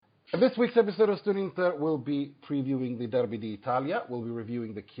This week's episode of Studio Inter will be previewing the Derby d'Italia. We'll be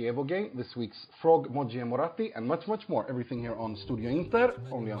reviewing the Chievo game, this week's Frog, Moggi e Moratti, and much, much more. Everything here on Studio Inter,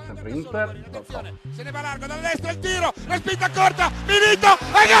 only on sempreinter.com. Se ne va largo dal destro il tiro, la spinta corta, Milito,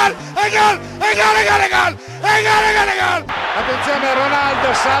 e gol, e gol, e gol, e gol, e gol, e gol, e gol, e gol. Attenzione Ronaldo,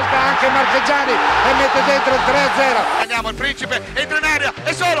 salta anche Marchegiani e mette dentro il 3-0. Andiamo, il principe entra in area,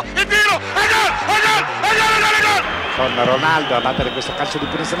 è solo, il tiro, e gol, e gol, e gol, e gol, e gol. Con Ronaldo a battere questo calcio di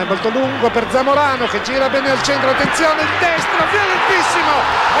punizione molto lungo per Zamorano che gira bene al centro, attenzione il destro violentissimo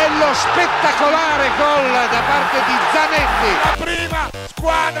e lo spettacolare gol da parte di Zanetti. La prima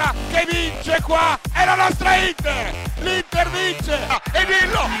squadra che vince qua è la nostra Inter, l'Inter vince e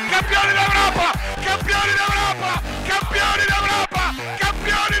dillo, campioni d'Europa, campioni d'Europa, campioni d'Europa,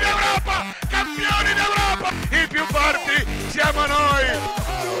 campioni d'Europa, campioni d'Europa, i più forti siamo noi.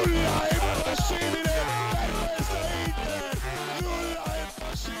 Nulla è possibile.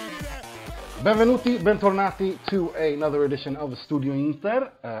 Benvenuti, bentornati to another edition of Studio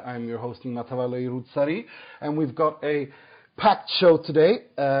Inter. I'm your host, Mattavalo Iruzzari, and we've got a packed show today,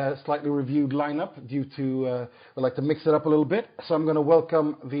 slightly reviewed lineup due to, we like to mix it up a little bit. So I'm going to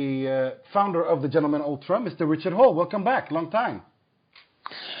welcome the founder of the Gentleman Ultra, Mr. Richard Hall. Welcome back, long time.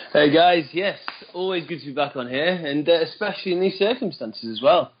 Hey guys, yes, always good to be back on here, and especially in these circumstances as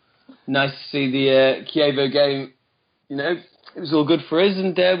well. Nice to see the Chievo game, you know. It was all good for us,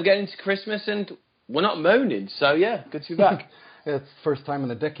 and we're getting to Christmas, and we're not moaning. So, yeah, good to be back. It's first time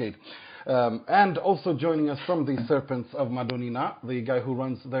in a decade. And also joining us from the Serpents of Madonnina, the guy who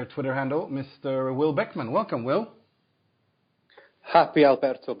runs their Twitter handle, Mr. Will Beckman. Welcome, Will. Happy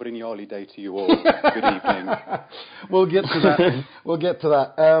Alberto Brignoli Day to you all. Good evening. We'll get to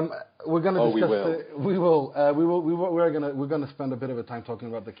that. We're going to discuss. We will. We're going to spend a bit of a time talking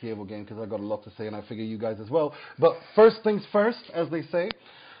about the Chievo game because I've got a lot to say, and I figure you guys as well. But first things first, as they say,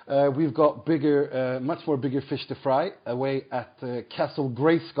 we've got much more bigger fish to fry away at Castle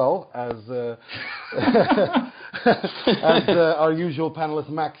Grayskull, as our usual panelist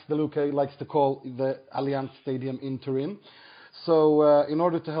Max De Luca likes to call the Allianz Stadium in Turin. So, in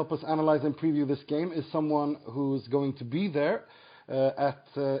order to help us analyze and preview this game is someone who's going to be there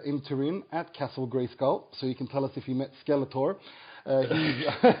in Turin at Castle Grayskull. So you can tell us if he met Skeletor.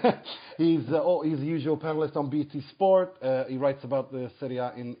 He's the usual panelist on BT Sport. He writes about the Serie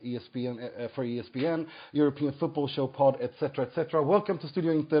A in ESPN for ESPN, European Football Show Pod, etc., etc. Welcome to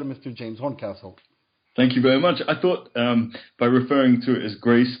Studio Inter, Mr. James Horncastle. Thank you very much. I thought by referring to it as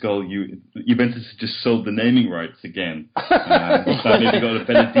Grayskull, Juventus had just sold the naming rights again. Maybe got a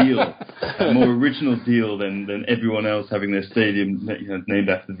better deal, a more original deal than everyone else having their stadium named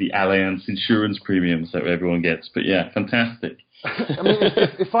after the Allianz insurance premiums that everyone gets. But yeah, fantastic. I mean,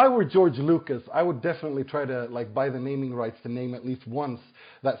 if I were George Lucas, I would definitely try to buy the naming rights to name at least once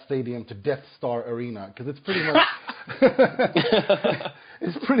that stadium to Death Star Arena, because it's pretty much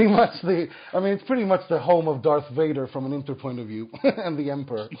it's pretty much the home of Darth Vader from an Inter point of view and the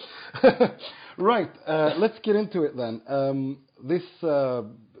Emperor. Right, let's get into it then.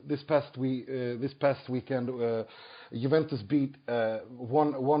 This past weekend. Juventus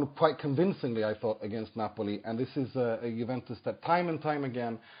won quite convincingly, I thought, against Napoli. And this is a Juventus that time and time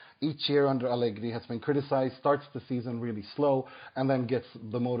again, each year under Allegri, has been criticized, starts the season really slow, and then gets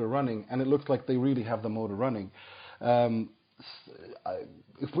the motor running. And it looks like they really have the motor running.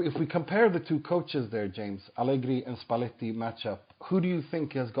 If we compare the two coaches there, James, Allegri and Spalletti matchup, who do you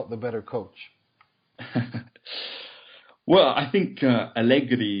think has got the better coach? Well, I think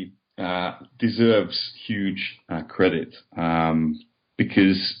Allegri deserves huge credit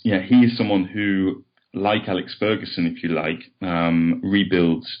because he is someone who, like Alex Ferguson, if you like,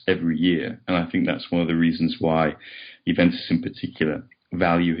 rebuilds every year, and I think that's one of the reasons why Juventus in particular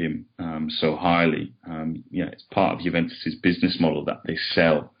value him so highly. It's part of Juventus's business model that they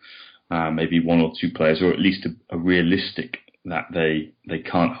sell maybe one or two players, or at least a realistic that they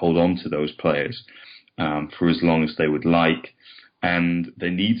can't hold on to those players for as long as they would like. And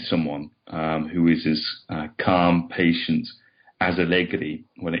they need someone who is as calm, patient as Allegri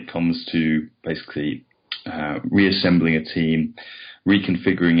when it comes to basically reassembling a team,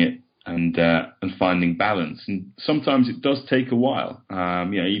 reconfiguring it, and finding balance. And sometimes it does take a while.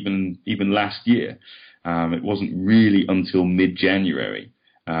 Even last year, it wasn't really until mid-January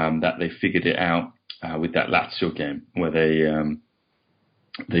that they figured it out with that Lazio game, where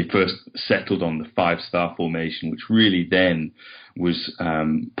they first settled on the 5-star formation, which really then was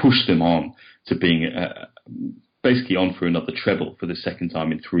pushed them on to being basically on for another treble for the second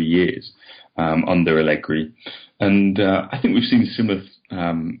time in 3 years under Allegri. And I think we've seen a similar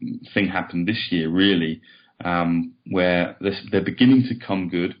thing happen this year, really, where they're beginning to come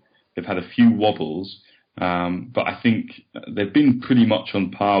good. They've had a few wobbles, but I think they've been pretty much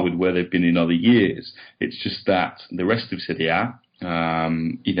on par with where they've been in other years. It's just that the rest of Serie A,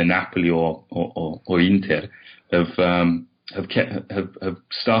 either Napoli or Inter, have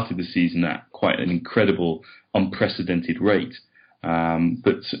started the season at quite an incredible, unprecedented rate.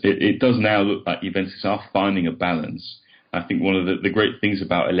 But it does now look like Juventus are finding a balance. I think one of the great things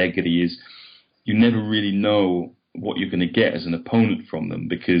about Allegri is you never really know what you're going to get as an opponent from them,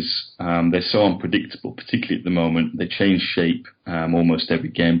 because they're so unpredictable, particularly at the moment. They change shape almost every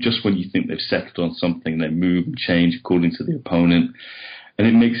game. Just when you think they've settled on something, they move and change according to the opponent. And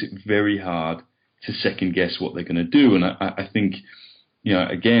it makes it very hard to second guess what they're going to do. And I think,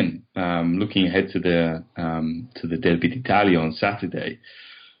 again, looking ahead to the Derby d'Italia on Saturday,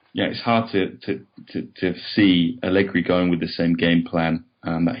 it's hard to see Allegri going with the same game plan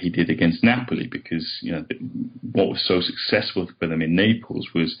that he did against Napoli, because what was so successful for them in Naples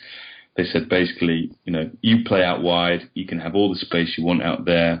was they said basically, you play out wide, you can have all the space you want out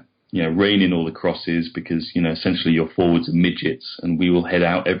there, rein in all the crosses, because essentially your forwards are midgets, and we will head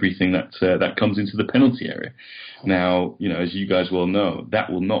out everything that comes into the penalty area. Now, as you guys well know, that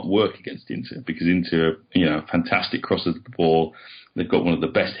will not work against Inter, because Inter, fantastic crosses of the ball. They've got one of the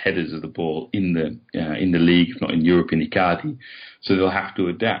best headers of the ball in the league, if not in Europe, in Icardi. So they'll have to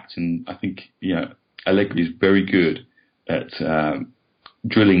adapt. And I think, Allegri is very good at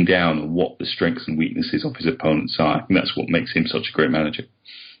drilling down on what the strengths and weaknesses of his opponents are. And that's what makes him such a great manager.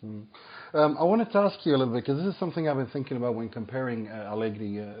 I wanted to ask you a little bit, because this is something I've been thinking about when comparing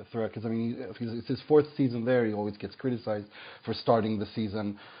Allegri throughout. Because it's his fourth season there. He always gets criticized for starting the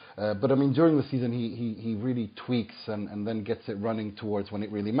season. But during the season, he really tweaks and then gets it running towards when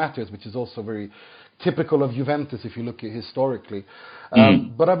it really matters, which is also very typical of Juventus if you look at historically.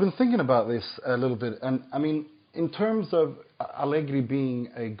 But I've been thinking about this a little bit, and in terms of Allegri being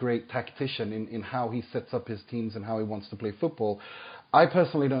a great tactician in how he sets up his teams and how he wants to play football, I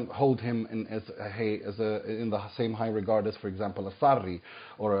personally don't hold him in the same high regard as, for example, a Sarri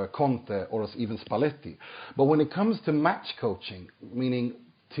or a Conte or even Spalletti. But when it comes to match coaching, meaning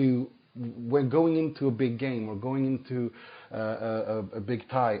when going into a big game or going into a big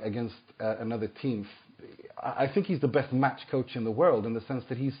tie against another team, I think he's the best match coach in the world, in the sense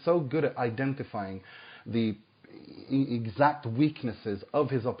that he's so good at identifying the exact weaknesses of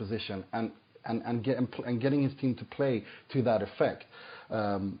his opposition and getting his team to play to that effect.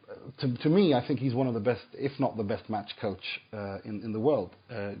 To me, I think he's one of the best, if not the best match coach in the world.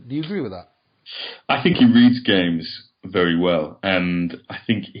 Do you agree with that? I think he reads games very well, and I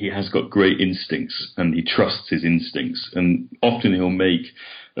think he has got great instincts, and he trusts his instincts, and often he'll make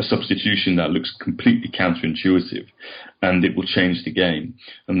a substitution that looks completely counterintuitive, and it will change the game.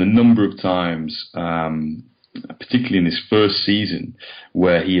 And the number of times, particularly in his first season,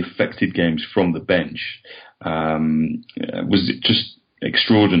 where he affected games from the bench, was just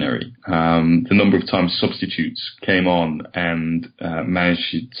extraordinary. The number of times substitutes came on and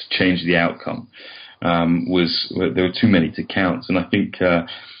managed to change the outcome there were too many to count. And I think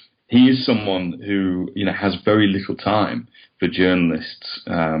he is someone who has very little time for journalists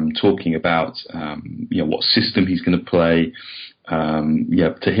talking about what system he's going to play.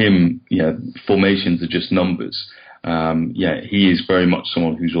 To him, formations are just numbers. He is very much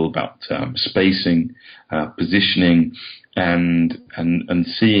someone who's all about spacing, positioning, and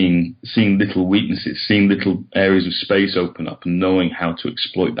seeing little weaknesses, seeing little areas of space open up, and knowing how to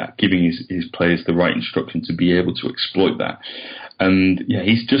exploit that, giving his players the right instruction to be able to exploit that. And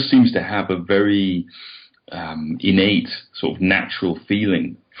he just seems to have a very innate sort of natural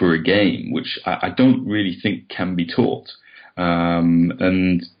feeling for a game, which I don't really think can be taught. I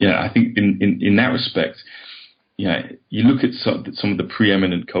think in that respect, you look at some of the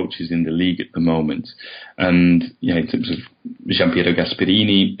preeminent coaches in the league at the moment, and in terms of Giampiero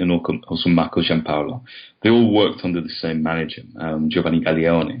Gasperini and also Marco Giampaolo, they all worked under the same manager, Giovanni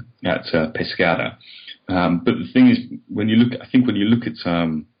Gaglione at Pescara. But the thing is, when you look at,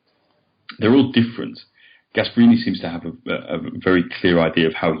 they're all different. Gasperini seems to have a very clear idea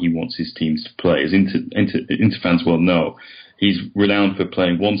of how he wants his teams to play. As Inter fans well know, he's renowned for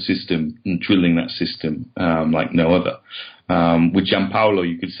playing one system and drilling that system like no other. With Giampaolo,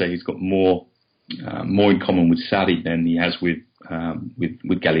 you could say he's got more in common with Sarri than he has with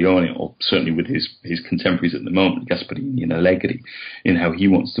Gaglione, or certainly with his contemporaries at the moment, Gasperini and Allegri, in how he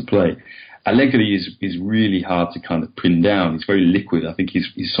wants to play. Allegri is really hard to kind of pin down. He's very liquid. I think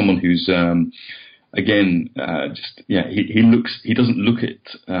he's someone who's again, he doesn't look at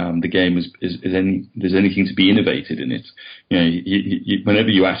the game as there's anything to be innovated in it. Whenever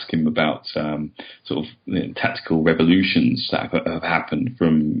you ask him about sort of tactical revolutions that have happened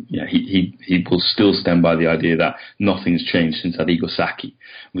from, he will still stand by the idea that nothing's changed since Arrigo Sacchi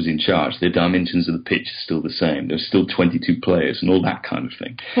was in charge. The dimensions of the pitch are still the same. There's still 22 players and all that kind of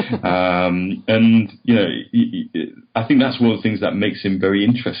thing. I think that's one of the things that makes him very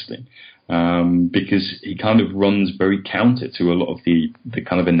interesting. Because he kind of runs very counter to a lot of the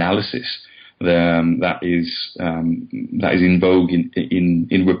kind of analysis that is in vogue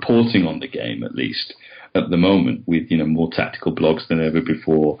in reporting on the game, at least at the moment, with more tactical blogs than ever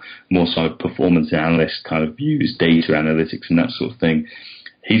before, more sort of performance analyst kind of views, data analytics, and that sort of thing.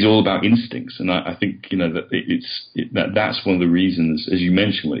 He's all about instincts, and I think that's one of the reasons, as you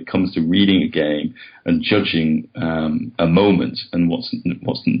mentioned, when it comes to reading a game and judging a moment and what's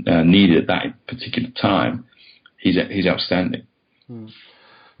needed at that particular time, he's outstanding.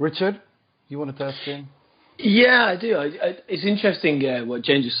 Richard, you wanted to ask him? Yeah, I do. It's interesting what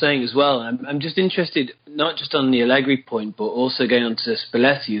James was saying as well. I'm just interested not just on the Allegri point, but also going on to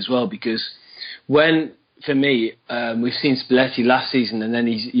Spalletti as well, because for me, we've seen Spalletti last season, and then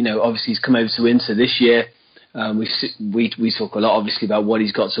he's come over to Inter this year. We talk a lot, obviously, about what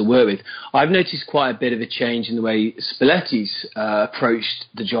he's got to work with. I've noticed quite a bit of a change in the way Spalletti's approached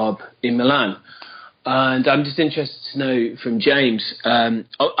the job in Milan. And I'm just interested to know from James.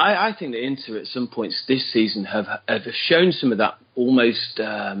 I think that Inter at some points this season have shown some of that almost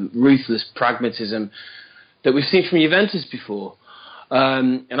ruthless pragmatism that we've seen from Juventus before.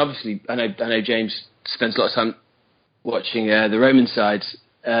 And obviously, I know James spends a lot of time watching the Roman sides.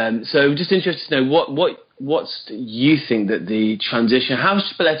 So just interested to know what's you think that the transition, how has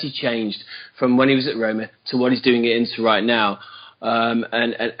Spalletti changed from when he was at Roma to what he's doing at Inter right now,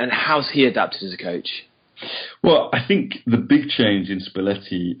 and how's he adapted as a coach? Well, I think the big change in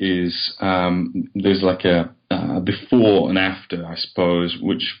Spalletti is there's like a before and after, I suppose,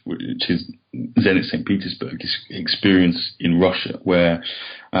 which is Zenit St. Petersburg's experience in Russia, where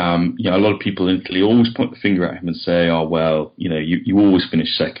a lot of people in Italy always point the finger at him and say, "Oh well, you always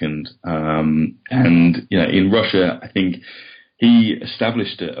finish second." And in Russia, I think he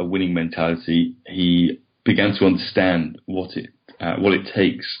established a winning mentality. He began to understand what it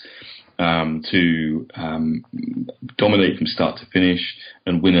takes to dominate from start to finish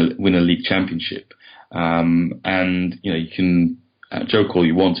and win a league championship. And you can joke all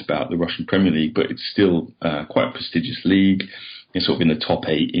you want about the Russian Premier League, but it's still quite a prestigious league. It's sort of in the top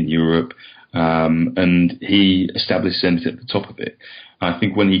 8 in Europe, and he established Zenit at the top of it. I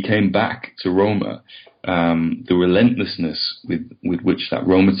think when he came back to Roma, the relentlessness with which that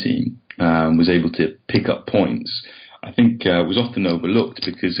Roma team was able to pick up points, I think was often overlooked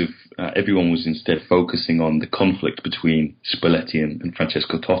because of everyone was instead focusing on the conflict between Spalletti and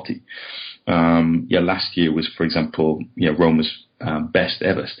Francesco Totti. Last year was, for example, Roma's best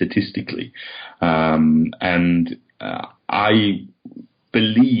ever statistically, and I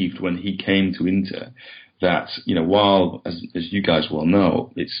believed when he came to Inter that, while, as you guys well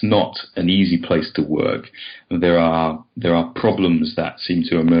know, it's not an easy place to work, there are problems that seem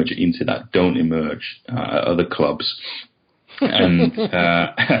to emerge at Inter that don't emerge at other clubs. And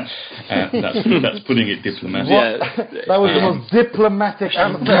that's putting it diplomatically. That was the most diplomatic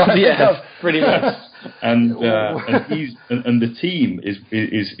answer. Yeah, pretty much. And the team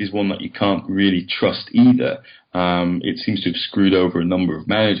is one that you can't really trust either. It seems to have screwed over a number of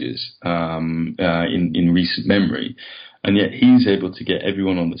managers in recent memory, and yet he's able to get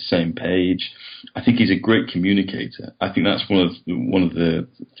everyone on the same page. I think he's a great communicator. I think that's one of the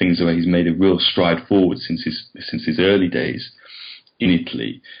things where he's made a real stride forward since his early days in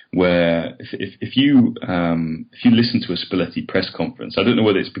Italy, where if you listen to a Spalletti press conference, I don't know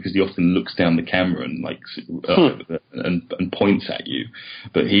whether it's because he often looks down the camera and and points at you,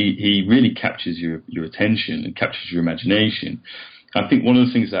 but he really captures your attention and captures your imagination. I think one of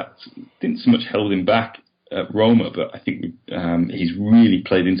the things that didn't so much hold him back at Roma, but I think he's really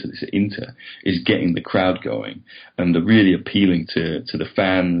played into this at Inter, is getting the crowd going and really appealing to the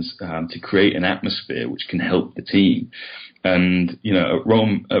fans to create an atmosphere which can help the team. And at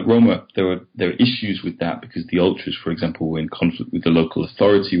Roma, there were issues with that because the ultras, for example, were in conflict with the local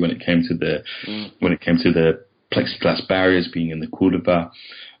authority when it came to the plexiglass barriers being in the Curva,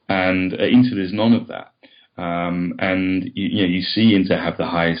 and at Inter there's none of that. And you see Inter have the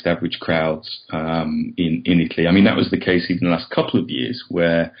highest average crowds in Italy. I mean, that was the case even the last couple of years,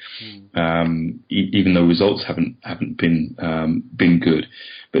 where even though results haven't been good,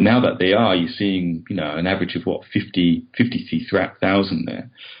 but now that they are, you're seeing an average of 53,000 there,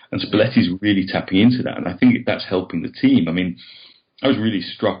 and Spalletti's really tapping into that, and I think that's helping the team. I mean, I was really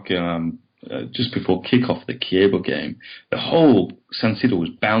struck. Just before kickoff the Chievo game, the whole San Siro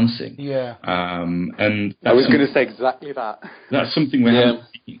was bouncing. Yeah. And I was going to say exactly that. That's something we haven't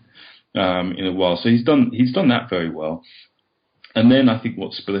seen in a while. So he's done that very well. And then I think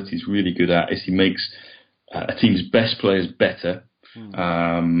what Spalletti's really good at is he makes a team's best players better.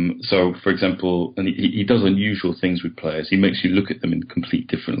 So, for example, and he does unusual things with players. He makes you look at them in complete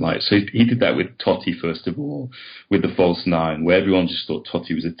different light. So he did that with Totti, first of all, with the false nine, where everyone just thought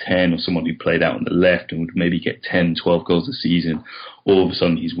Totti was a 10 or someone who played out on the left and would maybe get 10, 12 goals a season. All of a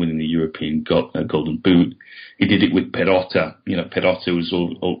sudden, he's winning the European Golden Boot. He did it with Perotta. Perotta was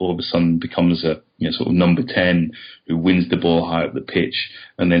all of a sudden becomes a sort of number 10 who wins the ball high up the pitch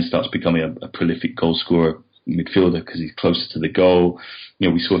and then starts becoming a prolific goal scorer midfielder because he's closer to the goal.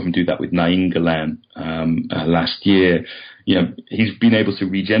 We saw him do that with Nainggolan last year. He's been able to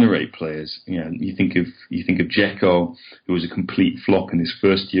regenerate players. You think of Dzeko, who was a complete flop in his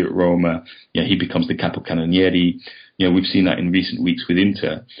first year at Roma. He becomes the capocannoniere. We've seen that in recent weeks with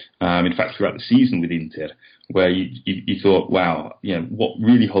Inter. In fact, throughout the season with Inter, where you thought, wow, what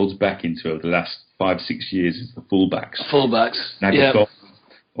really holds back Inter over the last 5-6 years is the fullbacks. Yeah.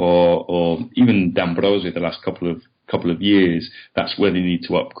 Or even D'Ambrosio the last couple of years. That's where they need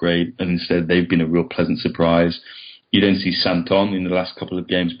to upgrade, and instead they've been a real pleasant surprise. You then see Santon in the last couple of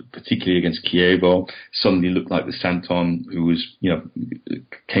games, but particularly against Chievo, suddenly looked like the Santon who was,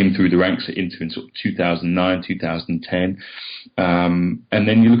 came through the ranks at Inter in sort of 2009, 2010. And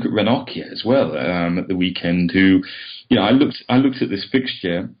then you look at Ranocchia as well at the weekend, who, I looked at this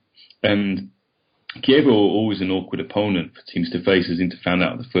fixture, and Chievo are always an awkward opponent for teams to face, as Inter found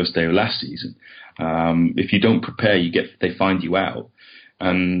out the first day of last season. If you don't prepare, they find you out.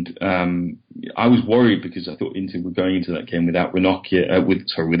 And I was worried because I thought Inter were going into that game without Ranocchia,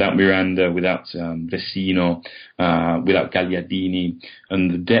 without Miranda, without Vecino, without Gagliardini,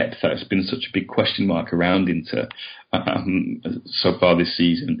 and the depth that has been such a big question mark around Inter so far this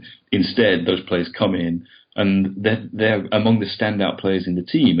season. Instead, those players come in, and they're among the standout players in the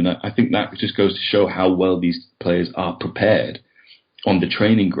team. And I think that just goes to show how well these players are prepared on the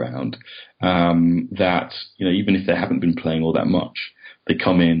training ground, that, even if they haven't been playing all that much, they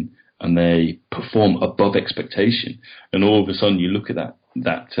come in and they perform above expectation. And all of a sudden you look at that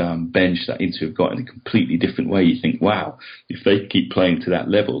bench that Inter have got in a completely different way. You think, wow, if they keep playing to that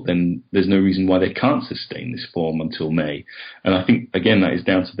level, then there's no reason why they can't sustain this form until May. And I think, again, that is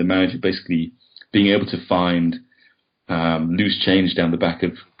down to the manager basically being able to find loose change down the back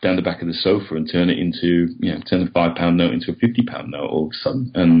of the sofa and turn it into, turn a £5 note into a £50 note all of a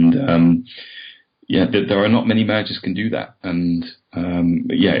sudden. And there are not many managers can do that. And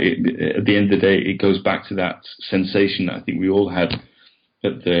at the end of the day, it goes back to that sensation that I think we all had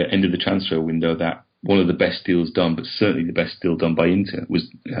at the end of the transfer window, that one of the best deals done, but certainly the best deal done by Inter was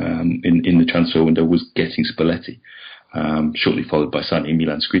in the transfer window was getting Spalletti. Shortly followed by signing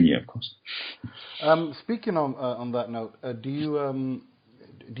Milan Skriniar, of course. Speaking on that note, do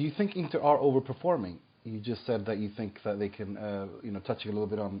you think Inter are overperforming? You just said that you think that they can, touching a little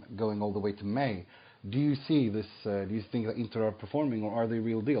bit on going all the way to May. Do you see this? Do you think that Inter are performing, or are they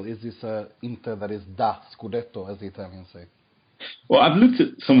real deal? Is this Inter that is da Scudetto, as the Italians say? Well, I've looked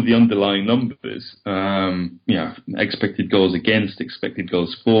at some of the underlying numbers, expected goals against, expected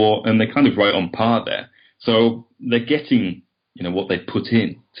goals for, and they're kind of right on par there. So they're getting, what they put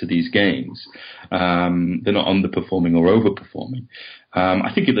in to these games. They're not underperforming or overperforming.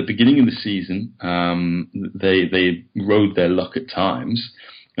 I think at the beginning of the season, they rode their luck at times.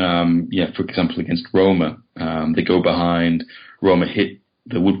 For example, against Roma, they go behind. Roma hit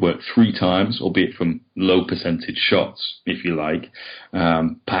the woodwork 3 times, albeit from low percentage shots, if you like.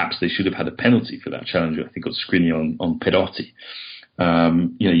 Perhaps they should have had a penalty for that challenge. I think it was Skriniar on Perotti.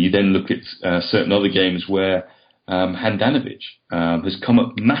 You then look at certain other games where Handanovic has come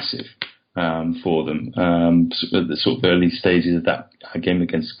up massive for them. The sort of early stages of that game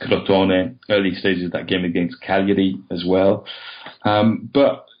against Crotone, early stages of that game against Cagliari as well.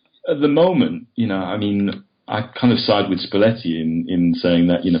 But at the moment, I kind of side with Spalletti in saying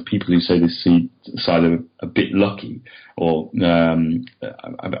that, people who say this side are a bit lucky, or I'm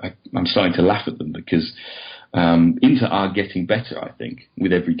starting to laugh at them, because Inter are getting better, I think,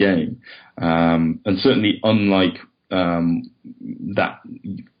 with every game. And certainly unlike that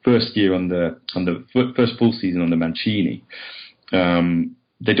first year on the first full season under Mancini,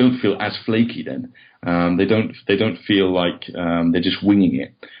 they don't feel as flaky then. They don't feel like they're just winging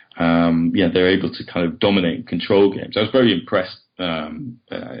it. They're able to kind of dominate and control games. I was very impressed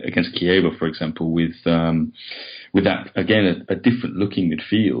against Chievo, for example, with that, again, a different looking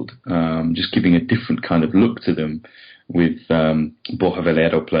midfield, just giving a different kind of look to them, with Borja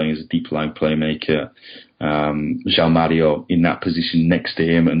Valero playing as a deep line playmaker, João Mario in that position next to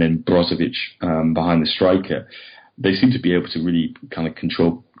him, and then Brozovic behind the striker. They seem to be able to really kind of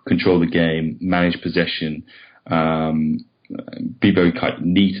control the game, manage possession, be very kind of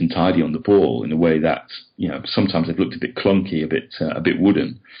neat and tidy on the ball in a way that, sometimes they've looked a bit clunky, a bit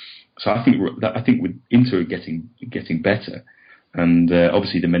wooden. So I think with Inter getting better, and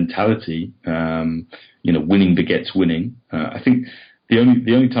obviously the mentality, winning begets winning. I think the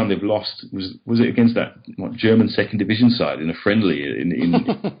only time they've lost was it against that German second division side in a friendly in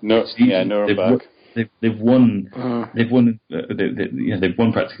Nuremberg. They've won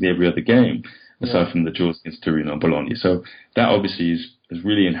practically every other game aside from the draws against Torino and Bologna. So that obviously has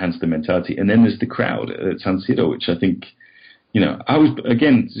really enhanced the mentality. And then there's the crowd at San Siro, which I think, I was,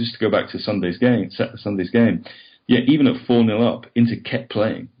 again, just to go back to Sunday's game. Yeah, even at 4-0 up, Inter kept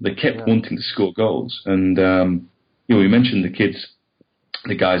playing. They kept wanting to score goals. And, we mentioned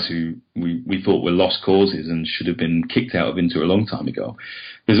the guys who we thought were lost causes and should have been kicked out of Inter a long time ago.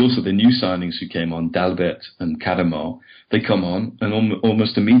 There's also the new signings who came on, Dalbert and Cadamo. They come on and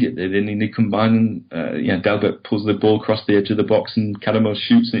almost immediately they combine and Dalbert pulls the ball across the edge of the box and Cadamo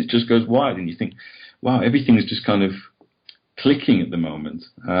shoots and it just goes wide. And you think, wow, everything is just kind of clicking at the moment.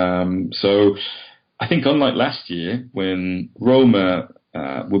 So I think unlike last year when Roma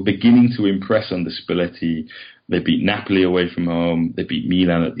were beginning to impress under Spalletti, they beat Napoli away from home, they beat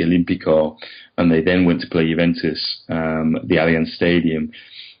Milan at the Olimpico, and they then went to play Juventus at the Allianz Stadium.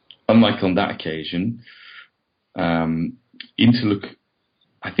 Unlike on that occasion, Inter look,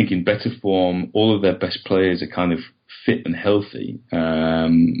 I think, in better form. All of their best players are kind of fit and healthy,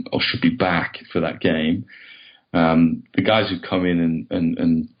 or should be back for that game. The guys who come in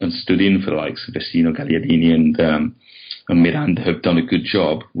and stood in for the likes of Vecino, Gagliardini and Miranda have done a good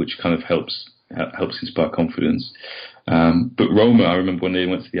job, which kind of helps inspire confidence. But Roma, I remember when they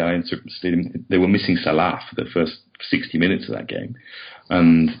went to the Allianz Stadium, they were missing Salah for the first 60 minutes of that game.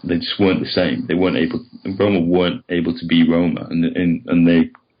 And they just weren't the same. Roma weren't able to be Roma. And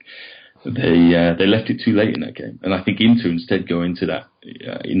they left it too late in that game. And I think Inter instead go into that,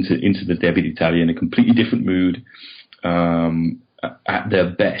 into the Derby d'Italia in a completely different mood, at their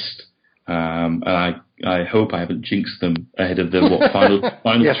best. And I hope I haven't jinxed them ahead of the final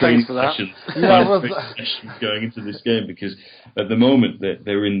training session going into this game, because at the moment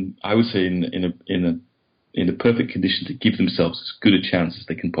they're in, I would say, in a perfect condition to give themselves as good a chance as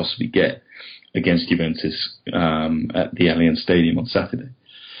they can possibly get against Juventus at the Allianz Stadium on Saturday.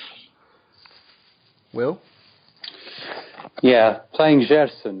 Will? Yeah, playing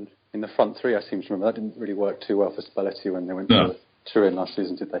Gerson in the front three, I seem to remember. That didn't really work too well for Spalletti when they went to Turin last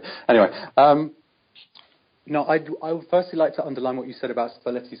season, did they? Anyway, I would firstly like to underline what you said about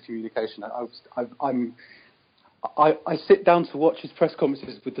Spalletti's communication. I sit down to watch his press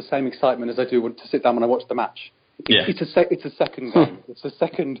conferences with the same excitement as I do to sit down when I watch the match. It's a second game.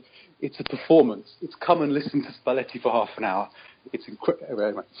 It's a performance. It's come and listen to Spalletti for half an hour. It's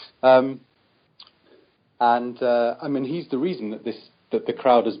incredible. I mean, he's the reason that the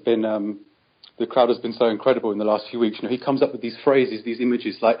crowd has been so incredible in the last few weeks. He comes up with these phrases, these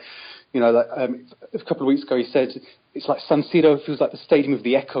images, like a couple of weeks ago he said it's like San Siro feels like the stadium of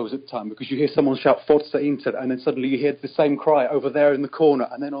the echoes at the time, because you hear someone shout Forza Inter and then suddenly you hear the same cry over there in the corner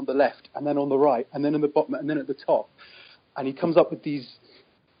and then on the left and then on the right and then in the bottom and then at the top. And he comes up with these.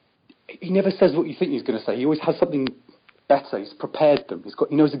 He never says what you think he's going to say. He always has something better. He's prepared them.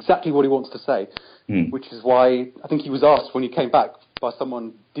 He knows exactly what he wants to say, which is why I think he was asked when he came back by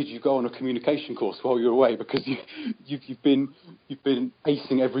someone, did you go on a communication course while you were away? Because you've been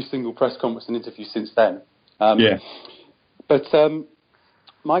acing every single press conference and interview since then. But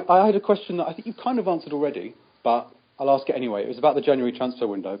I had a question that I think you've kind of answered already, but I'll ask it anyway. It was about the January transfer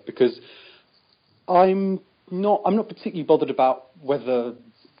window, because I'm not particularly bothered about whether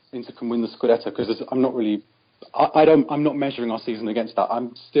Inter can win the Scudetto, because I'm not measuring our season against that.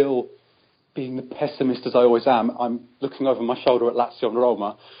 I'm still being the pessimist as I always am. I'm looking over my shoulder at Lazio and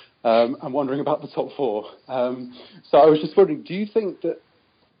Roma. I'm wondering about the top four. So I was just wondering, do you think that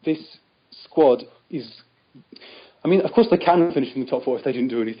this squad is... I mean, of course they can finish in the top four if they didn't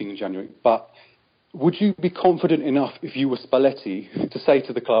do anything in January, but would you be confident enough if you were Spalletti to say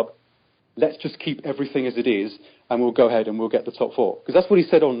to the club, let's just keep everything as it is, and we'll go ahead and we'll get the top four. Because that's what he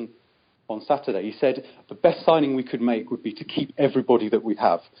said on Saturday. He said the best signing we could make would be to keep everybody that we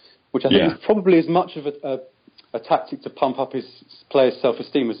have, which I think is probably as much of a tactic to pump up his players'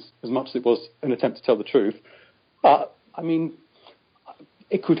 self-esteem as much as it was an attempt to tell the truth. But, I mean,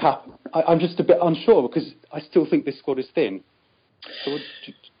 it could happen. I'm just a bit unsure because I still think this squad is thin. So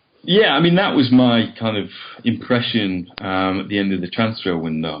yeah, I mean, that was my kind of impression at the end of the transfer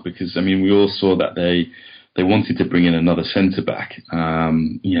window because, I mean, we all saw that they wanted to bring in another centre-back,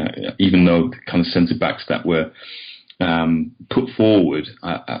 even though the kind of centre-backs that were put forward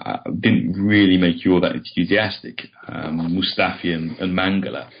I didn't really make you all that enthusiastic, Mustafi and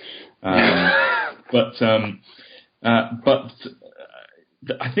Mangala. But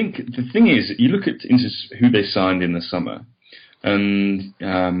I think the thing is, you look into who they signed in the summer, and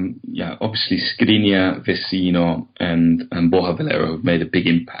obviously Skriniar, Vecino, and Borja Valero have made a big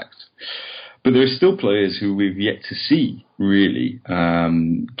impact. But there are still players who we've yet to see really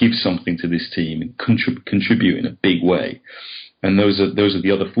give something to this team and contribute in a big way. And those are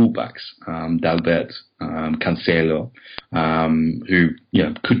the other fullbacks, Dalbert, Cancelo, who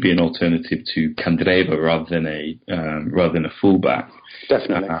could be an alternative to Candreva rather than a fullback.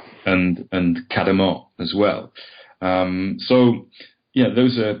 Definitely. And Cadamo as well. They're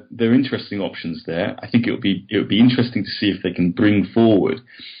interesting options there. I think it would be interesting to see if they can bring forward,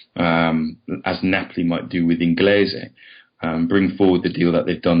 as Napoli might do with Inglese, bring forward the deal that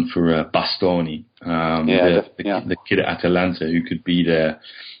they've done for Bastoni, the kid at Atalanta, who could be their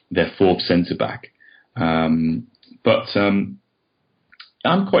fourth centre back. But I'm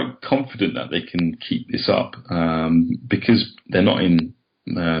quite confident that they can keep this up because they're not in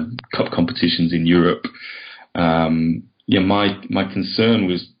cup competitions in Europe. My concern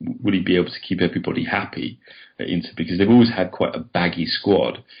was, would he be able to keep everybody happy at Inter, because they've always had quite a baggy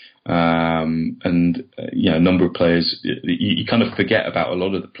squad, and a number of players. You kind of forget about a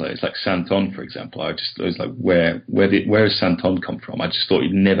lot of the players, like Santon, for example. I was like, where has Santon come from? I just thought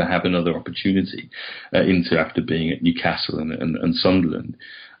he'd never have another opportunity at Inter after being at Newcastle and Sunderland,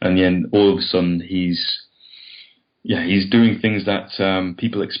 and then all of a sudden he's doing things that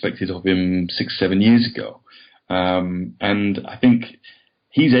people expected of him 6-7 years ago. And I think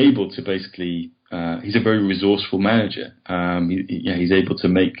he's able to basically, he's a very resourceful manager. He's able to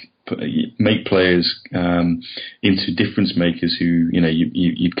make players into difference makers who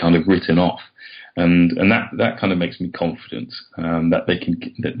you'd kind of written off, and that kind of makes me confident that they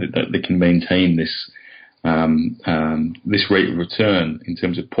can maintain this rate of return in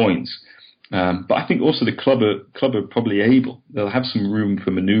terms of points. But I think also the club are probably able. They'll have some room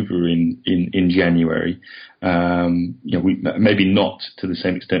for manoeuvre in January. Maybe not to the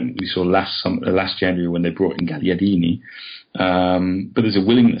same extent we saw last January when they brought in Gagliardini. But there's a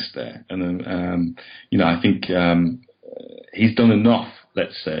willingness there, and I think he's done enough,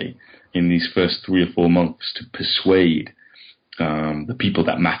 let's say, in these first 3 or 4 months to persuade the people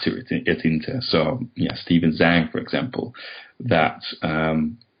that matter at Inter. So Steven Zhang, for example, that.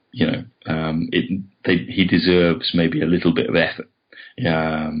 He deserves maybe a little bit of effort.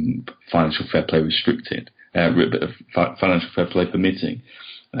 Financial fair play restricted, financial fair play permitting.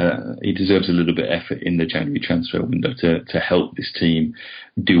 He deserves a little bit of effort in the January transfer window to help this team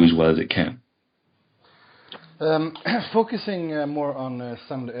do as well as it can. Focusing more on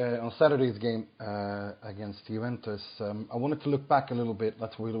Saturday's game against Juventus, I wanted to look back a little bit.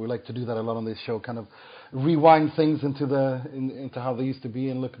 That's what we like to do that a lot on this show, kind of rewind things into how they used to be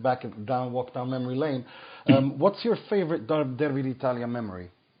and look back and walk down memory lane. What's your favorite Derby d'Italia memory?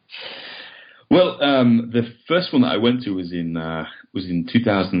 Well, the first one that I went to was in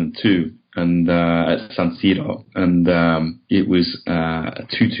 2002 and at San Siro, and it was a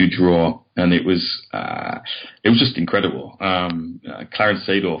 2-2 draw, and it was just incredible. Clarence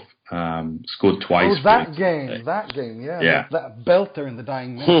Seedorf scored twice. Oh, that game, yeah. That belter in the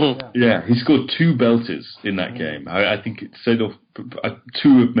dying minute. Yeah, he scored 2 belters in that game. I think Seedorf,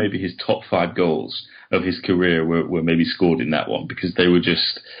 2 of maybe his top 5 goals of his career were maybe scored in that one, because they were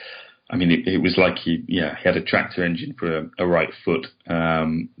just. I mean, it was like he had a tractor engine for a right foot.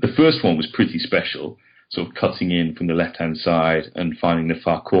 The first one was pretty special, sort of cutting in from the left-hand side and finding the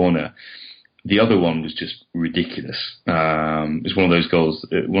far corner. The other one was just ridiculous. It's one of those goals,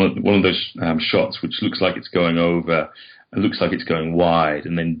 one of those shots which looks like it's going over, and looks like it's going wide,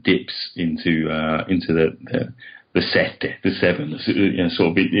 and then dips into the 7,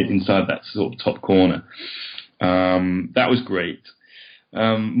 sort of inside that sort of top corner. That was great.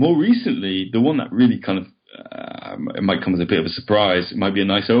 More recently, the one that really kind of it might come as a bit of a surprise, it might be a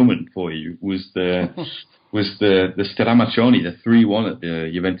nice omen for you, was the was the Stramaccioni, the 3-1 at the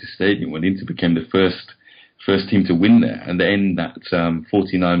Juventus Stadium when Inter became the first team to win there, and they end that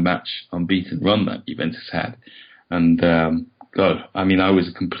 49-match unbeaten run that Juventus had. And God, I mean, I was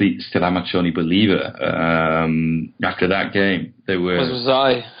a complete Stramaccioni believer after that game. They were. As was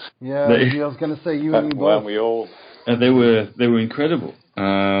I. Yeah, I was going to say you and me both. Weren't we all? They were incredible.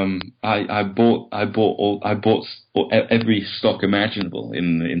 I bought every stock imaginable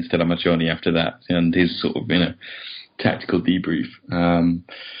in Stramaccioni after that, and his sort of tactical debrief.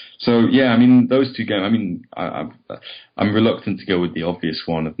 So yeah, I mean those two games. I mean, I'm reluctant to go with the obvious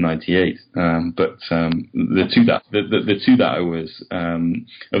one of '98, but the two that I was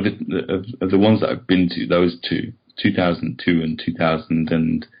of the ones that I've been to, those two, 2002 and 2000,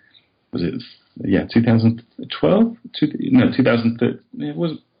 and was it 2012? 2013.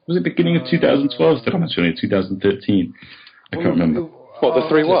 Was it beginning of 2012? Stramaccioni, 2013. I can't remember. What, the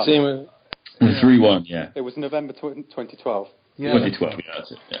 3-1? The 3-1, yeah. It was November 2012. Yeah. 2012, yeah,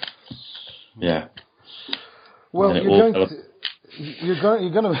 that's it. Yeah. Well, you're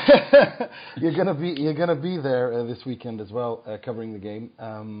gonna be there this weekend as well, covering the game.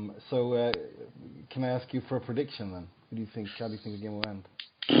 So can I ask you for a prediction then? How do you think the game will end?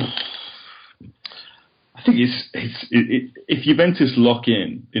 I think if Juventus lock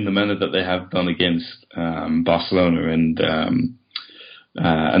in the manner that they have done against Barcelona and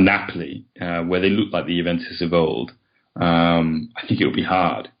Napoli, where they look like the Juventus of old, I think it will be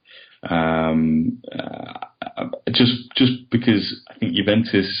hard. Just because I think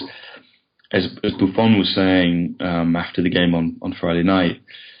Juventus, as Buffon was saying after the game on Friday night,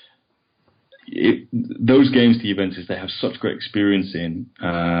 those games to Juventus they have such great experience in,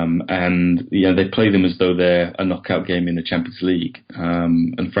 and they play them as though they're a knockout game in the Champions League.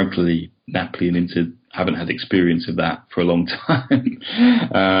 And frankly, Napoli and Inter haven't had experience of that for a long time.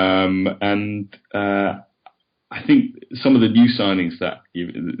 I think some of the new signings that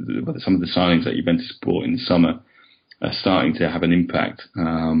Juventus brought in the summer are starting to have an impact.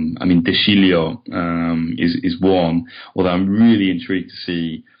 I mean, De Sciglio is one, although I'm really intrigued to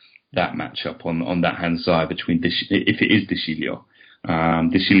see that matchup on that hand side between if it is De Sciglio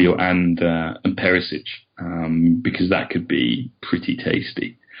and Perisic, because that could be pretty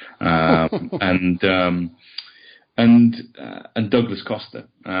tasty. And Douglas Costa.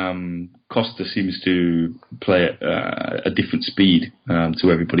 Costa seems to play at a different speed to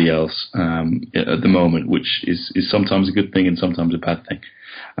everybody else at the moment, which is sometimes a good thing and sometimes a bad thing.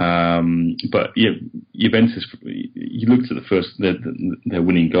 But yeah, Juventus, you looked at their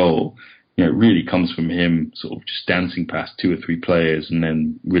winning goal. It really comes from him sort of just dancing past two or three players and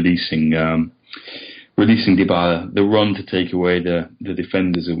then releasing Dybala, the run to take away the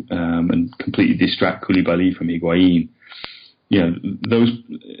defenders and completely distract Koulibaly from Higuain.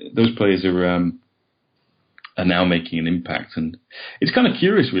 Those players are now making an impact, and it's kind of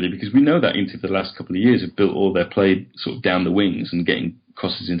curious really because we know that Inter the last couple of years have built all their play sort of down the wings and getting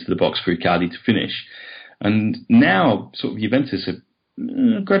crosses into the box for Icardi to finish, and now sort of Juventus are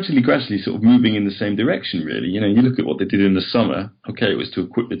gradually sort of moving in the same direction really. You look at what they did in the summer. Okay, it was to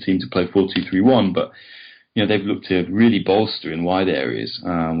equip the team to play 4-2-3-1, but they've looked to really bolster in wide areas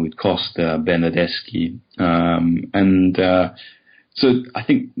with Costa, Bernardeschi, so I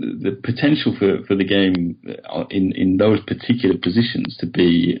think the potential for the game in those particular positions to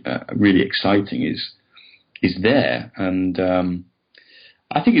be really exciting is there, and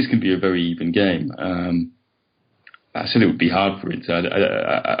I think it's going to be a very even game. I said it would be hard for it.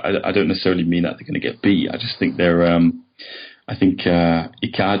 I don't necessarily mean that they're going to get beat. I just think they're. I think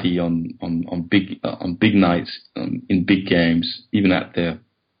Icardi on big nights in big games, even at the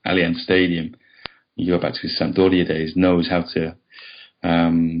Allianz Stadium, you go back to his Sampdoria days, knows how to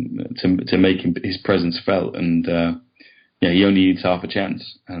make his presence felt, and he only needs half a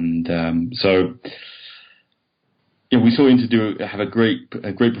chance, and so. Yeah, we saw Inter have a great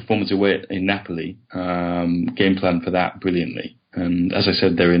performance away in Napoli. Game plan for that brilliantly, and as I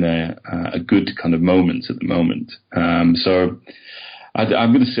said, they're in a good kind of moment at the moment. So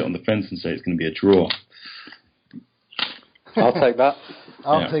I'm going to sit on the fence and say it's going to be a draw. I'll take that.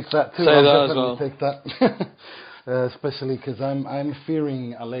 I'll take that too. I'll definitely take that. Especially because I'm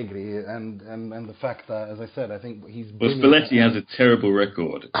fearing Allegri and the fact that, as I said, I think he's. Well, Spalletti has a terrible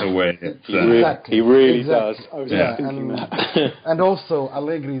record away. Exactly. He really does. I was thinking that. And also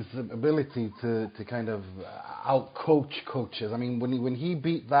Allegri's ability to kind of out-coach coaches. I mean, when he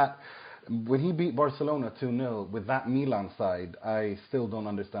beat Barcelona 2-0 with that Milan side, I still don't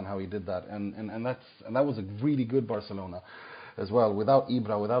understand how he did that. And that was a really good Barcelona. as well. Without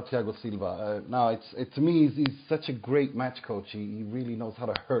Ibra, without Thiago Silva, to me, he's such a great match coach. He really knows how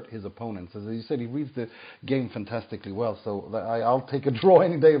to hurt his opponents. As you said, he reads the game fantastically well. So I'll take a draw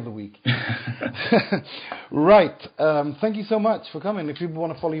any day of the week. Right. Thank you so much for coming. If people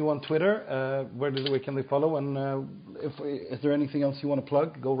want to follow you on Twitter, where can they follow? And is there anything else you want to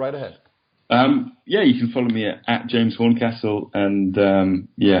plug? Go right ahead. You can follow me at James Horncastle, and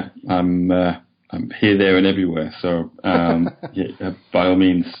I'm here, there, and everywhere. So by all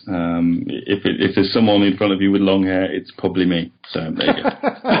means, if there's someone in front of you with long hair, it's probably me. So there you go.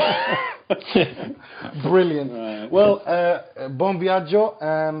 Brilliant. Right. Well, bon viaggio,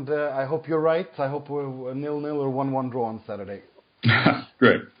 and I hope you're right. I hope we're 0-0 or 1-1 draw on Saturday.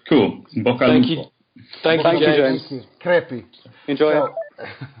 Great, cool. Thank you. Thank you, James. Thank you. Crepi. Enjoy it.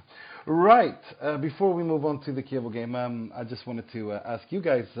 Right. Before we move on to the Chievo game, I just wanted to ask you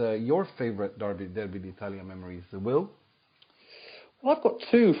guys your favorite Derby d'Italia memories. Will? Well, I've got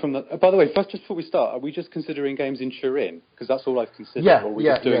two from the... By the way, first, just before we start, are we just considering games in Turin? Because that's all I've considered. Yeah, or are we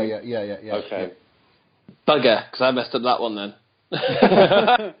just doing... Okay. Bugger, because I messed up that one then.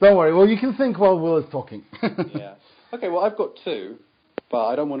 Don't worry. Well, you can think while Will is talking. Yeah. Okay, well, I've got two, but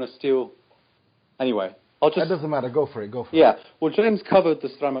I don't want to steal... Anyway... That doesn't matter. Go for it. Yeah. Well, James covered the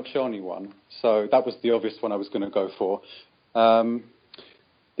Stramaccioni one, so that was the obvious one I was going to go for. The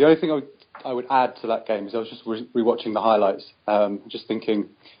only thing I would add to that game is I was just rewatching the highlights, just thinking,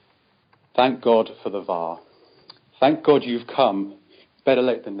 thank God for the VAR. Thank God you've come. Better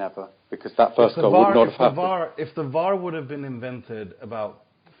late than never, because that first goal would not have happened. If the VAR would have been invented about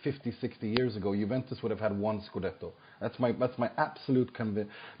 50, 60 years ago, Juventus would have had one Scudetto. That's my absolute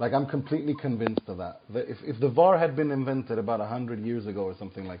conviction. Like, I'm completely convinced of that. If the VAR had been invented about 100 years ago or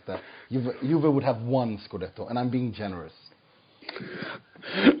something like that, Juve would have one Scudetto, and I'm being generous.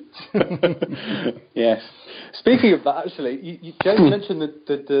 Yes. Speaking of that, actually, James mentioned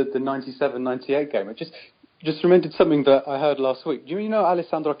the 97-98 game. It just remembered something that I heard last week. Do you know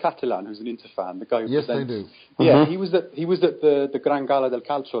Alessandro Catalan, who's an Inter fan, the guy who Yes, presents? I do. Yeah, he was at the Gran Gala del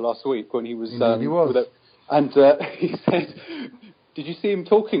Calcio last week when he was. Indeed, he was. And he said, "Did you see him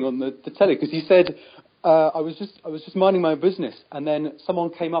talking on the telly?" Because he said, "I was just minding my business, and then someone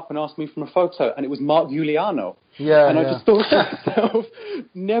came up and asked me for a photo, and it was Mark Giuliano." Yeah. And I just thought to myself,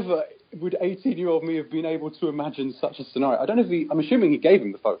 never would 18-year-old me have been able to imagine such a scenario. I don't know if I'm assuming he gave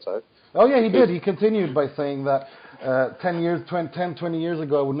him the photo. Oh, yeah, he did. He continued by saying that 20 years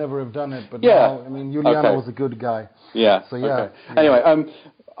ago I would never have done it. But now, I mean, Giuliano was a good guy. Yeah. So, yeah. Okay. Anyway,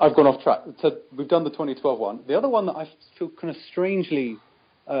 I've gone off track. So we've done the 2012 one. The other one that I feel kind of strangely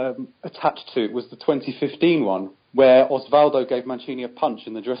attached to was the 2015 one, where Osvaldo gave Mancini a punch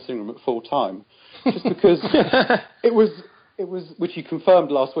in the dressing room at full time. Just because it was, which he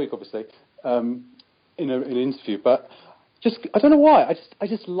confirmed last week, obviously, in an interview. But I don't know why. I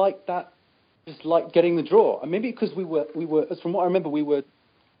just like that. Just like getting the draw. And maybe because we were, from what I remember, we were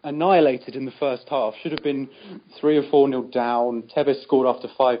annihilated in the first half. Should have been 3 or 4-0 down. Tevez scored after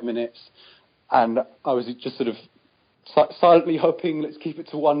 5 minutes, and I was just sort of silently hoping, let's keep it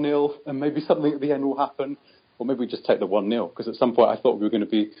to 1-0, and maybe something at the end will happen, or maybe we just take the 1-0. Because at some point I thought we were going to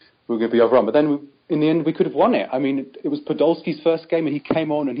be overrun, but then in the end we could have won it. I mean, it was Podolski's first game, and he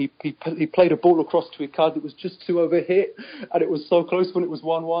came on and he played a ball across to Icardi that was just too overhit, and it was so close when it was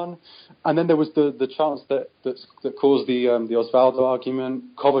 1-1. And then there was the chance that caused the Osvaldo argument.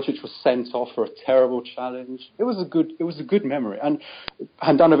 Kovacic was sent off for a terrible challenge. It was a good memory. And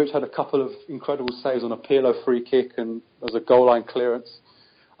Handanovic had a couple of incredible saves on a Pirlo free kick, and there was a goal line clearance.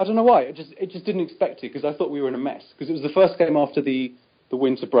 I don't know why. It just didn't expect it, because I thought we were in a mess. Because it was the first game after the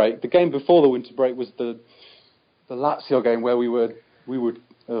winter break. The game before the winter break was the Lazio game, where we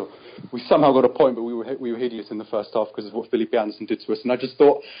somehow got a point, but we were hideous in the first half because of what Felipe Anderson did to us. And I just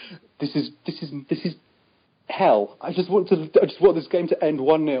thought, this is hell. I just want this game to end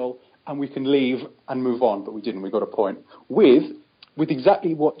 1-0 and we can leave and move on. But we didn't. We got a point with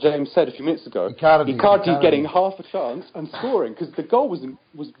exactly what James said a few minutes ago. Icardi getting half a chance and scoring, because the goal was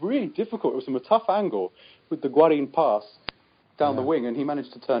really difficult. It was from a tough angle with the Guarin pass down the wing, and he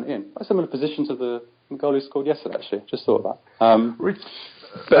managed to turn in. A similar position to the goal he scored yesterday, actually. Just thought that.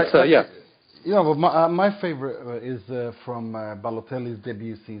 Yeah. You know, my favourite is from Balotelli's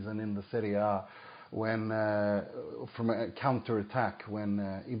debut season in the Serie A, when from a counter-attack, when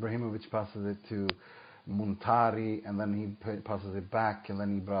Ibrahimovic passes it to Montari, and then he passes it back, and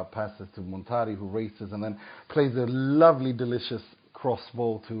then Ibra passes to Montari, who races, and then plays a lovely, delicious cross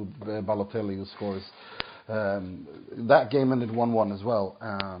ball to Balotelli, who scores. That game ended 1-1 as well,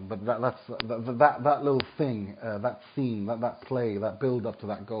 but that little thing, that scene, that play, that build up to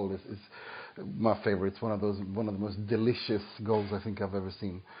that goal is my favorite. It's one of the most delicious goals I think I've ever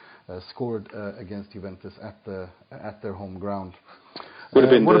seen scored against Juventus at their home ground. Would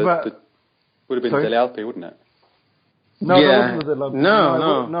have been Sorry? Delle Alpi, wouldn't it? No, Yeah. that wasn't the Delle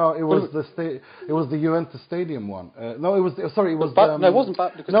Alpi. No. It was the Juventus Stadium one. No, it was. Sorry, it was. No, it wasn't.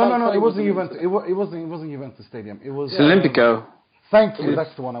 No. It wasn't Juventus. It wasn't Juventus Stadium. It was Olimpico. Thank you.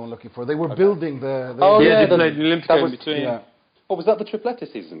 That's the one I was looking for. They were building the. They played Olimpico in between. Yeah. Oh, was that the triplete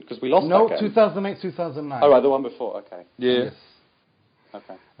season? Because we lost No, that game. 2008, 2009. Oh, right, the one before. Okay. Yeah. Yes.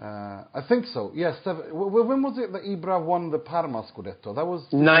 Okay. I think so. Yes. When was it that Ibra won the Parma Scudetto? That was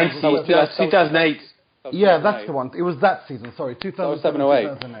 2008. Yeah, that's the one. It was that season. Sorry, 2007,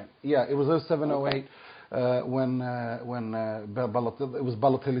 2008. 2008. Yeah, it was 0708 when Balotelli, it was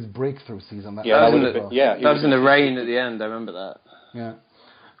Balotelli's breakthrough season. That was in the rain at the end. I remember that. Yeah.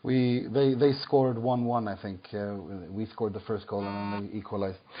 They scored 1-1, I think. We scored the first goal and then they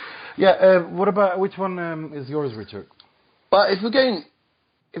equalized. Yeah. What about which one is yours, Richard? But if we're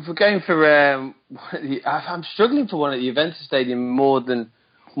going for, I'm struggling for one at the Juventus Stadium more than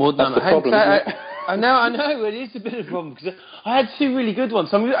That's the problem, isn't it? I know it is a bit of a problem because I had two really good ones.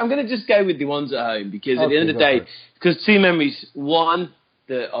 So I'm going to just go with the ones at home because at the end of the day, because two memories. One,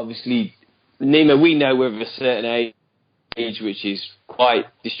 that obviously, Nima, we know we're of a certain age, which is quite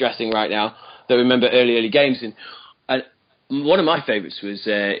distressing right now, that we remember early games. And one of my favourites was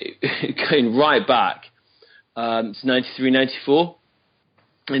going right back to 93-94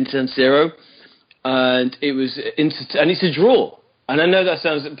 in San Siro, and it was and it's a draw. And I know that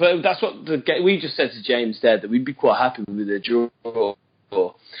sounds, but that's what we just said to James there, that we'd be quite happy with a draw.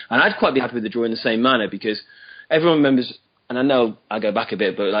 And I'd quite be happy with the draw in the same manner because everyone remembers, and I know I go back a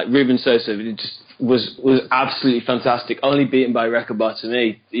bit, but like Ruben Sosa, it just was absolutely fantastic. Only beaten by Recobar to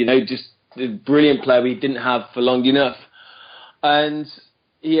me, just a brilliant player we didn't have for long enough. And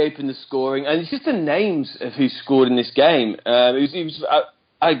he opened the scoring, and it's just the names of who scored in this game. It was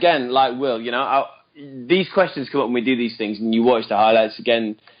again, like Will, these questions come up when we do these things, and you watch the highlights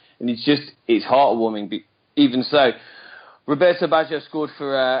again, and it's heartwarming. But even so, Roberto Baggio scored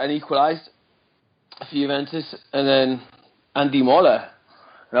for and equalised for Juventus, and then Andy Moller,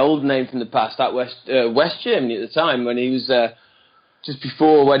 an old name from the past, at West Germany at the time, when he was just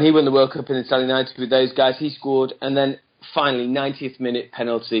before when he won the World Cup in Italia 90 with those guys, he scored, and then finally 90th minute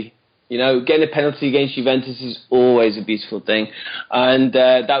penalty. Getting a penalty against Juventus is always a beautiful thing. And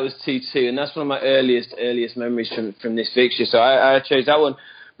that was 2-2. And that's one of my earliest memories from this fixture. So I chose that one.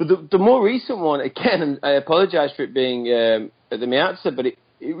 But the more recent one, again, and I apologise for it being at the Miazza, but it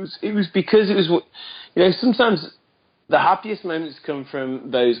was because it was, sometimes the happiest moments come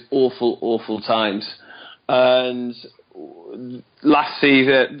from those awful, awful times. And last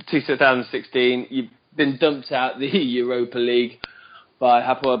season, 2016, you've been dumped out the Europa League by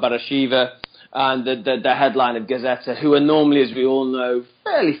Hapoel Beersheva, and the headline of Gazzetta, who are normally, as we all know,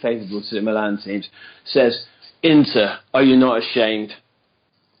 fairly favourable to the Milan teams, says, "Inter, are you not ashamed?"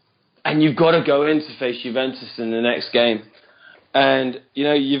 And you've got to go in to face Juventus in the next game. And,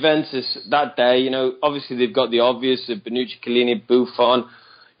 Juventus, that day, obviously they've got the obvious of Bonucci, Chiellini, Buffon,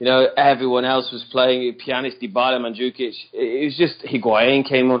 everyone else was playing, Pjanic, Dybala, Mandzukic. It was just, Higuain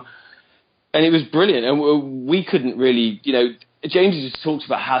came on. And it was brilliant. And we couldn't really, James just talked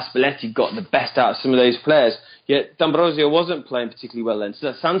about how Spalletti got the best out of some of those players. Yet D'Ambrosio wasn't playing particularly well then.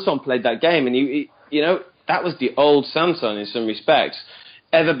 So Sanson played that game, and he that was the old Sanson in some respects.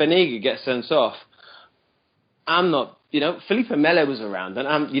 Ever Banega gets sent off. I'm not, Felipe Melo was around, and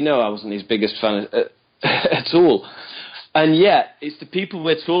I wasn't his biggest fan at all. And yet, it's the people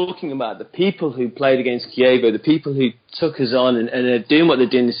we're talking about, the people who played against Chievo, the people who took us on and are doing what they're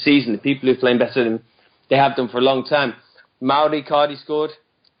doing this season, the people who are playing better than they have done for a long time. Mauro Icardi scored,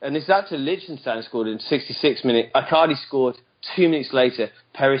 and this is actually Liechtenstein scored in 66 minutes. Icardi scored 2 minutes later.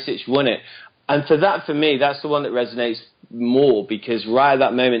 Perisic won it. And for me, that's the one that resonates more, because right at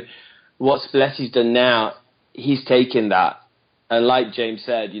that moment, what Spalletti's done now, he's taken that. And like James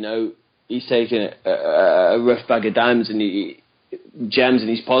said, he's taken a rough bag of diamonds and gems, and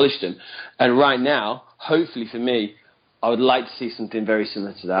he's polished them. And right now, hopefully for me, I would like to see something very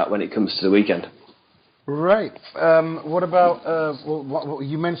similar to that when it comes to the weekend. Right. What about, what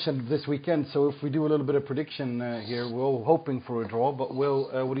you mentioned this weekend, so if we do a little bit of prediction here, we're hoping for a draw, but Will,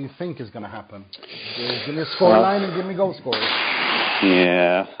 what do you think is going to happen? Give me a scoreline and give me goal scorers.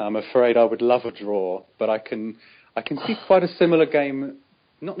 Yeah, I'm afraid I would love a draw, but I can see quite a similar game,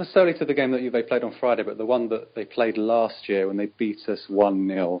 not necessarily to the game that they played on Friday, but the one that they played last year when they beat us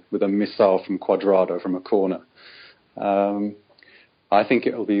 1-0 with a missile from Cuadrado from a corner. I think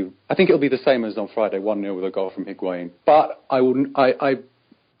it'll be the same as on Friday, 1-0 with a goal from Higuain. But I'm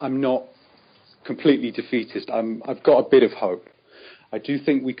not completely defeatist. I've got a bit of hope. I do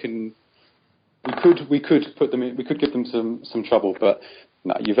think we could put them in, we could give them some trouble, but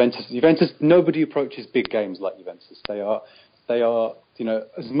no, Juventus. Nobody approaches big games like Juventus. They are,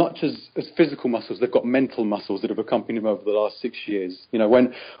 as much as physical muscles, they've got mental muscles that have accompanied them over the last 6 years.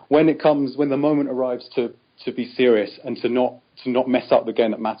 When the moment arrives to be serious and to not mess up the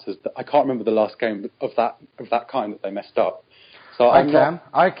game that matters. I can't remember the last game of that kind that they messed up. So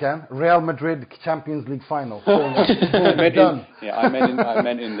I can. Real Madrid Champions League final. Done. I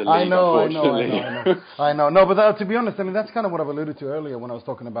meant in the league. I know. No, but to be honest, that's kind of what I've alluded to earlier when I was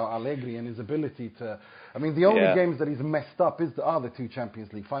talking about Allegri and his ability to. The only games that he's messed up are the 2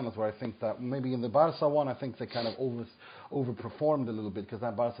 Champions League finals, where I think that maybe in the Barca one, I think they kind of overperformed a little bit because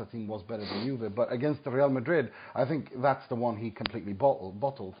that Barca team was better than Juve. But against the Real Madrid, I think that's the one he completely bottled.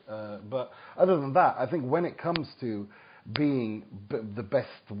 But other than that, I think when it comes to being the best,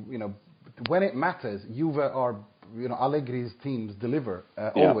 when it matters, Juve are, Allegri's teams deliver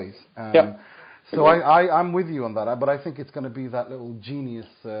always. So I'm with you on that, but I think it's going to be that little genius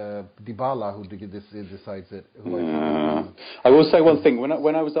Dybala who decides it. I will say one thing.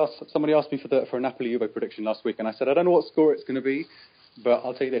 When I was asked, somebody asked me for a Napoli Juve prediction last week, and I said I don't know what score it's going to be, but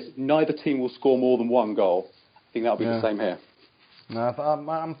I'll tell you this: neither team will score more than 1 goal. I think that'll be the same here. No,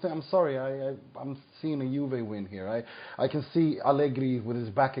 I'm sorry. I'm seeing a Juve win here. I can see Allegri with his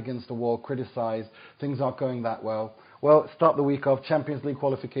back against the wall, criticize. Things aren't going that well. Well, start the week off, Champions League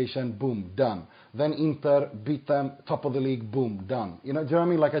qualification, boom, done. Then Inter beat them, top of the league, boom, done. Do you know what I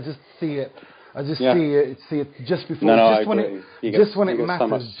mean? Like, I just see it. See it just before. Just when it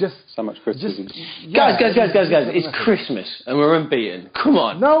matters. So much criticism. Guys! It's Christmas and we're unbeaten. Come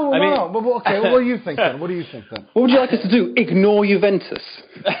on. No. But okay. What do you think then? What would you like us to do? Ignore Juventus?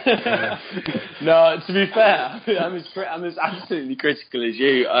 No. To be fair, I'm as absolutely critical as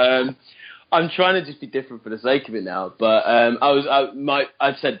you. I'm trying to just be different for the sake of it now. But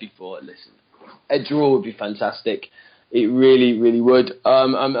I've said before. Listen, a draw would be fantastic. It really, really would.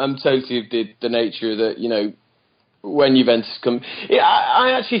 I'm totally of the nature that, when Juventus come...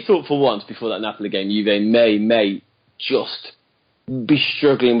 I actually thought for once, before that Napoli game, Juve may just be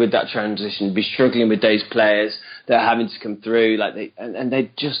struggling with that transition, be struggling with those players that are having to come through, and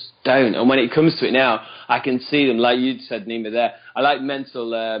they just don't. And when it comes to it now, I can see them, like you said, Nima, there. I like mental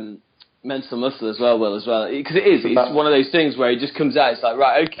muscle as well, Will, as well. Because it's one of those things where it just comes out, it's like,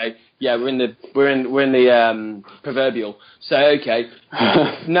 right, okay... Yeah, we're in the proverbial. So okay,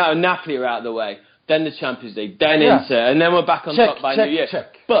 now Napoli are out of the way. Then the Champions League, then Inter, and then we're back on top by New Year.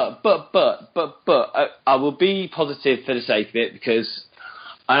 But I will be positive for the sake of it and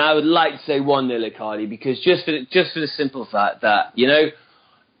I would like to say 1-0 Icardi because just for the simple fact that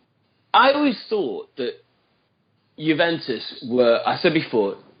I always thought that Juventus were. I said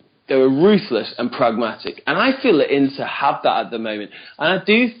before. They were ruthless and pragmatic. And I feel that Inter have that at the moment. And I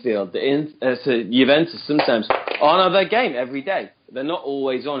do feel that Juventus sometimes are on their game every day. They're not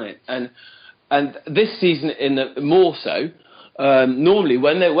always on it. And this season, more so, normally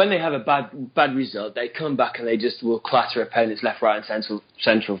when they have a bad result, they come back and they just will clatter opponents left, right and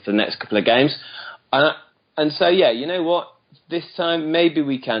central for the next couple of games. And so, you know what? This time, maybe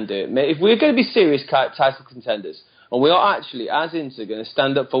we can do it. If we're going to be serious title contenders, and we are actually, as Inter, going to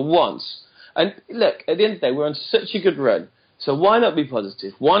stand up for once. And look, at the end of the day, we're on such a good run. So why not be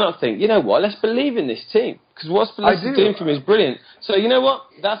positive? Why not think, you know what, let's believe in this team. Because what Spalletti's doing for me is brilliant. So you know what?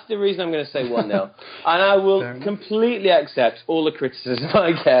 That's the reason I'm going to say 1-0. And I will completely accept all the criticism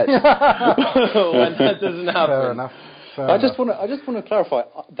I get when that doesn't happen. Fair enough. I just want to clarify.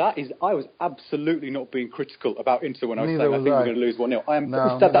 I was absolutely not being critical about Inter when I was saying I think we're going to lose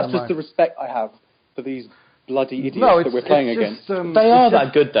 1-0. That's just the respect I have for these bloody idiots that we're playing against. They are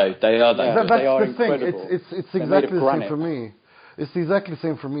that good, though. They are that good. That's they are the thing. incredible. It's exactly the same for me. It's exactly the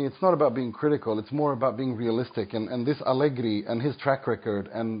same for me. It's not about being critical. It's more about being realistic. And this Allegri and his track record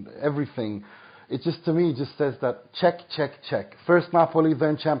and everything, it just, to me, just says that check. First Napoli,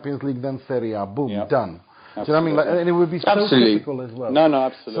 then Champions League, then Serie A. Boom, done. Do you know what I mean? And it would be so critical as well. No,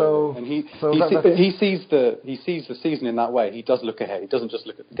 absolutely. So, and he sees the season in that way. He does look ahead. He doesn't just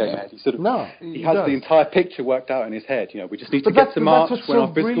look at the game ahead. He has the entire picture worked out in his head. We just need to get to March when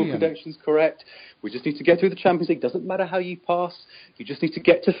our physical credentials correct. We just need to get through the Champions League. Doesn't matter how you pass. You just need to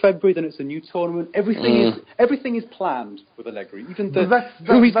get to February. Then it's a new tournament. Everything is planned with Allegri. Even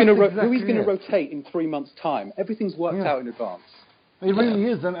who he's going to rotate in 3 months' time. Everything's worked out in advance. It really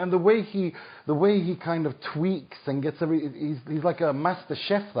is, and the way he kind of tweaks and gets he's like a master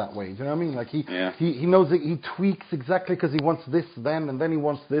chef that way. Do you know what I mean? Like he knows that he tweaks exactly because he wants this then, and then he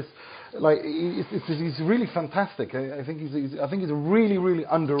wants this. Like he's really fantastic. I think he's a really, really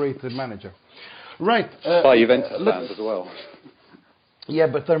underrated manager. Right. Juventus fans as well. Yeah,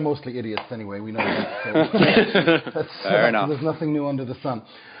 but they're mostly idiots anyway. We know that. So Fair enough. There's nothing new under the sun.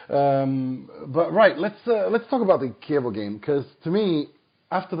 But right, let's talk about the Chievo game, because to me,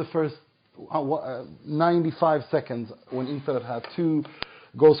 after the first 95 seconds, when Inter had 2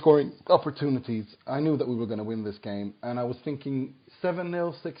 goal-scoring opportunities, I knew that we were going to win this game, and I was thinking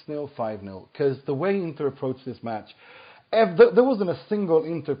 7-0, 6-0, 5-0, because the way Inter approached this match, there wasn't a single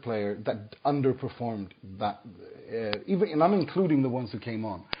Inter player that underperformed that, and I'm including the ones who came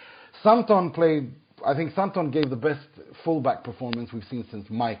on. Santon played. I think Santon gave the best fullback performance we've seen since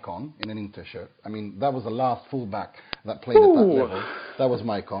Maicon in an Inter shirt. I mean, that was the last fullback that played at that level. That was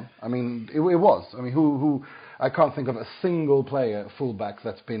Maicon. I mean, it was. I mean, who I can't think of a single player, fullback,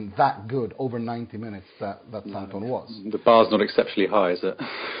 that's been that good over 90 minutes that Santon was. The bar's not exceptionally high, is it?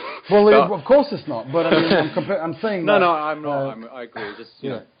 Well, of course it's not. But I mean, I'm saying no, that, I'm not. I agree. Just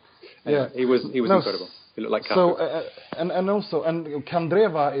anyway, he was incredible. He looked like so, and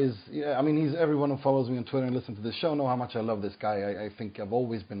Candreva is, I mean, he's everyone who follows me on Twitter and listens to this show know how much I love this guy. I think I've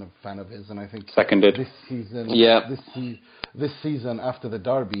always been a fan of his, and I think seconded this season, this season after the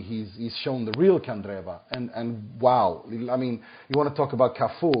derby, he's shown the real Candreva, and wow, I mean, you want to talk about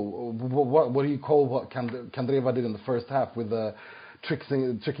Cafu? What do you call what Candreva did in the first half with the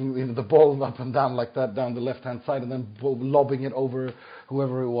tricking the ball up and down like that down the left-hand side, and then lobbing it over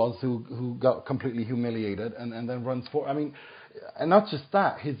whoever it was who got completely humiliated, and then runs for. I mean, and not just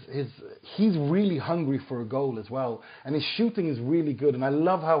that, he's really hungry for a goal as well, and his shooting is really good, and I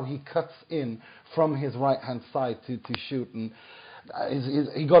love how he cuts in from his right-hand side to shoot, and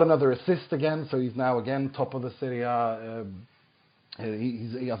he got another assist again, so he's now again top of the Serie A.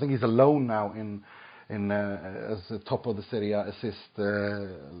 I think he's alone now in as the top of the Serie A assist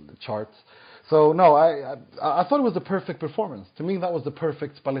charts. So no, I thought it was the perfect performance. To me, that was the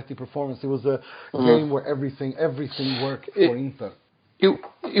perfect Spalletti performance. It was a game where everything worked for Inter. It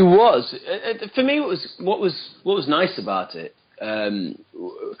was for me. What was nice about it.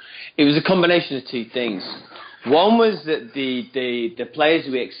 It was a combination of 2 things. One was that the players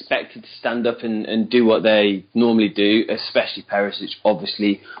we expected to stand up and do what they normally do, especially Perisic,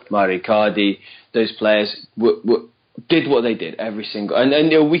 obviously Mario Icardi, those players did what they did every single.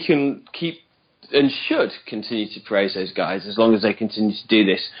 And we can keep and should continue to praise those guys as long as they continue to do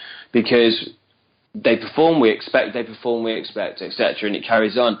this, because they perform, we expect, etc. And it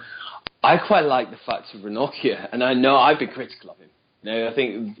carries on. I quite like the fact of Ranocchia, and I know I've been critical of him. I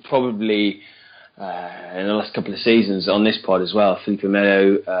think probably in the last couple of seasons on this pod as well, Felipe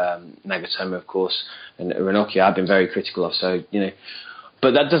Melo, Nagatomo, of course, and Ranocchia I've been very critical of. So,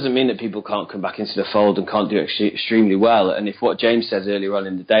 but that doesn't mean that people can't come back into the fold and can't do it extremely well. And if what James said earlier on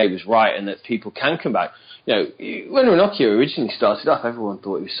in the day was right, and that people can come back, when Ranocchia originally started off, everyone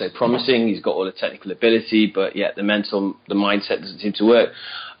thought he was so promising. He's got all the technical ability, but yet the mindset doesn't seem to work.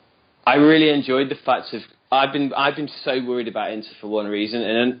 I really enjoyed the fact of I've been so worried about Inter for one reason,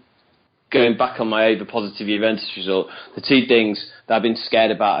 and then going back on my over-positive Juventus result, the 2 things that I've been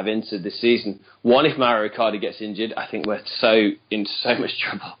scared about of Inter this season. One, if Mario Icardi gets injured, I think we're in so much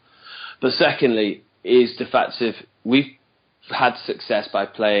trouble. But secondly, is the fact of we've had success by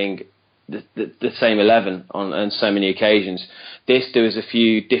playing the same 11 on so many occasions. There was a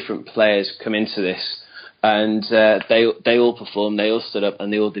few different players come into this, and they all performed, they all stood up,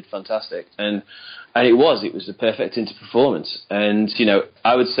 and they all did fantastic. And it was the perfect Inter performance. And,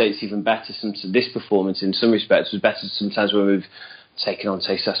 I would say it's even better. This performance, in some respects, was better sometimes when we've taken on,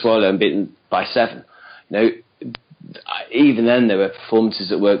 say, Sassuolo and beaten by 7. Even then there were performances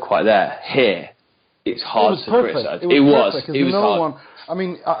that weren't quite there. Here, it's hard to criticize. It was hard. I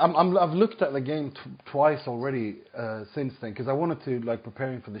mean, I've looked at the game twice already since then, because I wanted to,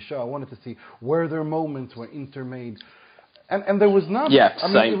 preparing for the show, I wanted to see were there moments where Inter made. And there was none. Yeah, I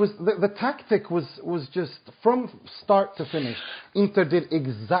mean, it was the tactic was just from start to finish. Inter did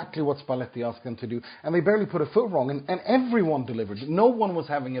exactly what Spalletti asked them to do, and they barely put a foot wrong. And everyone delivered. No one was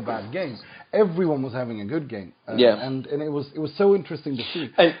having a bad game. Everyone was having a good game. And it was so interesting to see.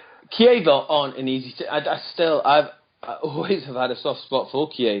 And Chievo on an easy. I always have had a soft spot for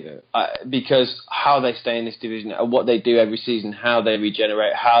Chievo because how they stay in this division, what they do every season, how they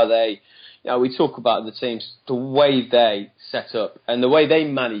regenerate, how they. We talk about the teams, the way they set up and the way they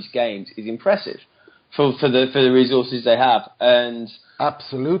manage games is impressive for the resources they have. And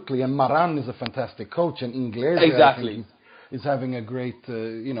absolutely, and Maran is a fantastic coach, and Inglese exactly. is having a great,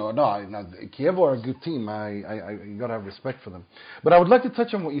 no, Kiev are a good team. I got to have respect for them. But I would like to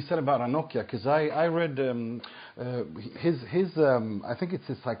touch on what you said about Ranocchia, because I read I think it's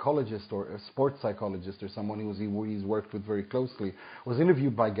his psychologist or a sports psychologist or someone he's worked with very closely, was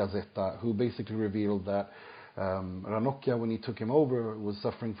interviewed by Gazzetta, who basically revealed that Ranocchia, when he took him over, was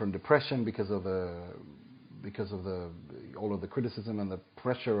suffering from depression because of all of the criticism and the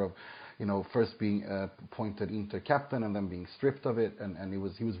pressure of, first being appointed Inter captain and then being stripped of it, and he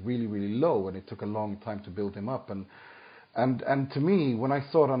was really, really low, and it took a long time to build him up. And to me, when I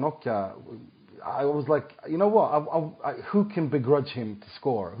saw Ranocchia, I was like, you know what? Who can begrudge him to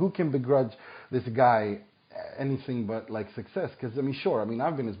score? Who can begrudge this guy anything but like success? Because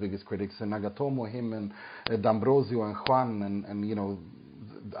I've been his biggest critics, and Nagatomo, him, and D'Ambrosio and Juan, and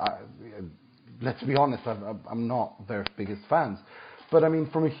let's be honest, I'm not their biggest fans. But I mean,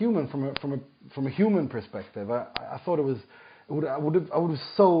 from a human perspective, I thought I would have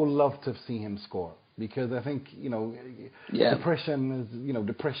so loved to have seen him score, because I think depression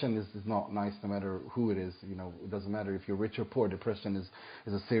is not nice no matter who it is. It doesn't matter if you're rich or poor. Depression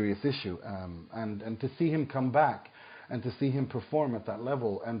is a serious issue, and to see him come back and to see him perform at that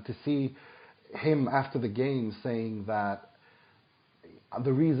level, and to see him after the game saying that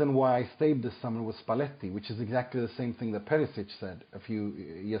the reason why I stayed this summer was Spalletti, which is exactly the same thing that Perisic said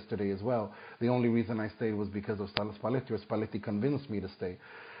yesterday as well. The only reason I stayed was because of Spalletti, or Spalletti convinced me to stay.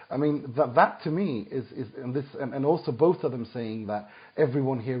 I mean, that to me is and also both of them saying that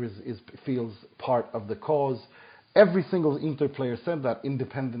everyone here feels part of the cause. Every single Inter player said that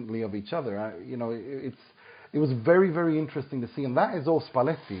independently of each other. It was very, very interesting to see, and that is all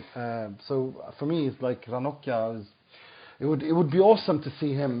Spalletti. So for me, it's like Ranocchia. It would be awesome to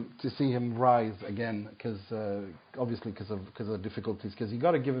see him rise again, because obviously because of difficulties. Because you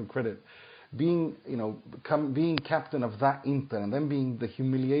got to give him credit, being captain of that Inter, and then being the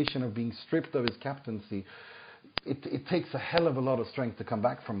humiliation of being stripped of his captaincy. It takes a hell of a lot of strength to come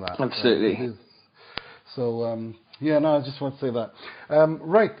back from that. Absolutely. So I just want to say that.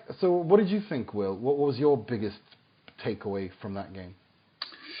 Right. So what did you think, Will? What was your biggest takeaway from that game?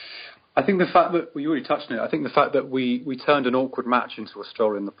 I think the fact that, you already touched on it, I think the fact that we turned an awkward match into a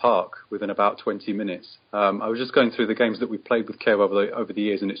stroll in the park within about 20 minutes. I was just going through the games that we've played with Kiev over the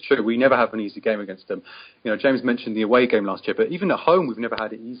years, and it's true, we never have an easy game against them. James mentioned the away game last year, but even at home we've never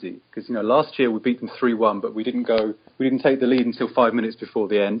had it easy. Because, last year we beat them 3-1, but we didn't take the lead until 5 minutes before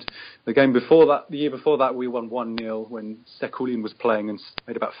the end. The year before that, we won 1-0 when Sekulin was playing and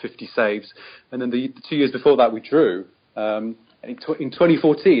made about 50 saves. And then the 2 years before that we drew. In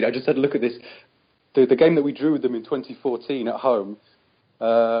 2014, I just had a look at this. The game that we drew with them in 2014 at home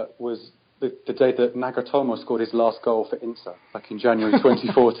was the day that Nagatomo scored his last goal for Inter, back in January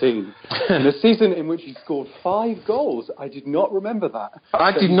 2014. In a season in which he scored 5 goals. I did not remember that.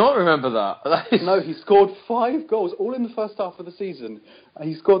 I did not remember that. No, he scored 5 goals, all in the first half of the season.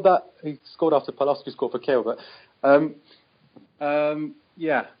 He scored after Palosky scored for Kiev. But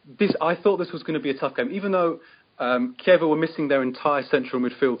I thought this was going to be a tough game, even though Kiev were missing their entire central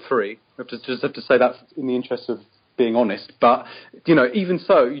midfield three. I just have to say that in the interest of being honest. But, even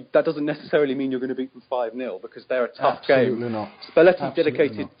so, that doesn't necessarily mean you're going to beat them 5-0, because they're a tough game. Not. Spalletti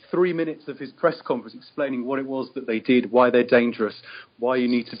dedicated 3 minutes of his press conference explaining what it was that they did, why they're dangerous, why you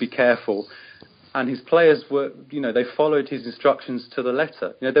need to be careful. And his players were, they followed his instructions to the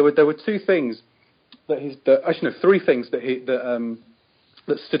letter. There were 2 things three things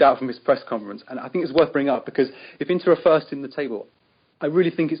that stood out from his press conference, and I think it's worth bringing up, because if Inter are first in the table, I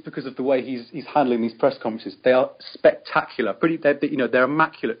really think it's because of the way he's handling these press conferences. They are spectacular. They're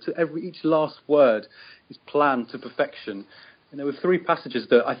immaculate. Each last word is planned to perfection. And there were 3 passages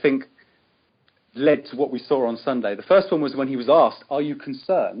that I think led to what we saw on Sunday. The first one was when he was asked, "Are you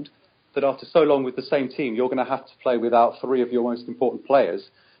concerned that after so long with the same team, you're going to have to play without 3 of your most important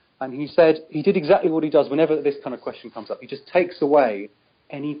players?" And he said he did exactly what he does whenever this kind of question comes up. He just takes away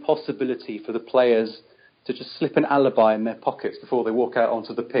any possibility for the players to just slip an alibi in their pockets before they walk out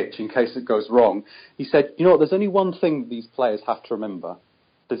onto the pitch in case it goes wrong. He said, there's only one thing these players have to remember.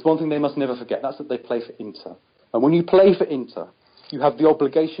 There's one thing they must never forget. That's that they play for Inter. And when you play for Inter, you have the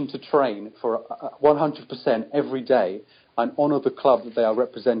obligation to train for 100% every day and honour the club that they are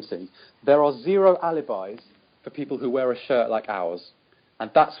representing. There are 0 alibis for people who wear a shirt like ours.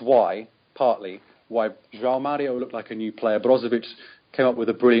 And that's partly why João Mario looked like a new player. Brozovic came up with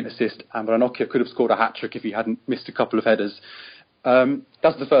a brilliant assist, and Ranocchia could have scored a hat-trick if he hadn't missed a couple of headers.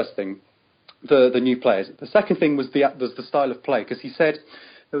 That's the first thing, the new players. The second thing was the style of play, because he said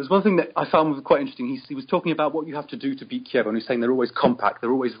there was one thing that I found quite interesting. He was talking about what you have to do to beat Kiev, and he's saying they're always compact,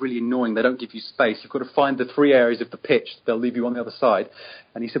 they're always really annoying, they don't give you space. You've got to find the 3 areas of the pitch, they'll leave you on the other side.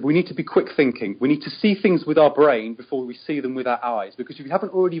 And he said, we need to be quick thinking. We need to see things with our brain before we see them with our eyes, because if you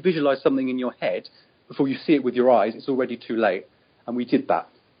haven't already visualised something in your head before you see it with your eyes, it's already too late. And we did that.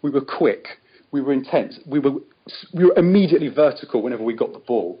 We were quick. We were intense. We were immediately vertical whenever we got the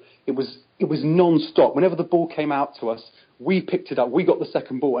ball. It was non-stop. Whenever the ball came out to us, we picked it up. We got the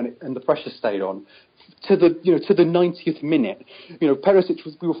second ball, and the pressure stayed on. To the 90th minute, Perisic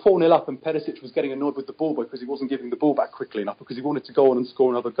we were 4-0 up, and Perisic was getting annoyed with the ball because he wasn't giving the ball back quickly enough, because he wanted to go on and score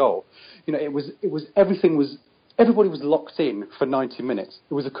another goal. Everybody was locked in for 90 minutes.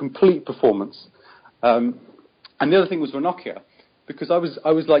 It was a complete performance. And the other thing was Ranocchia, because I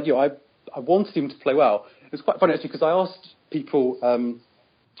was like you, I wanted him to play well. It's quite funny actually, because I asked people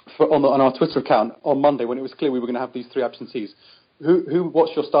on our Twitter account on Monday, when it was clear we were going to have these 3 absentees,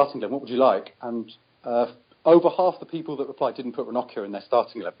 what's your starting 11? What would you like? And over half the people that replied didn't put Ranocchia in their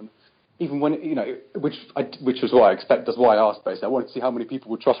starting 11. Even when which was what I expect. That's why I asked. Basically, I wanted to see how many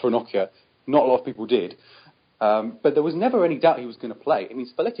people would trust Ranocchia. Not a lot of people did. But there was never any doubt he was going to play. I mean,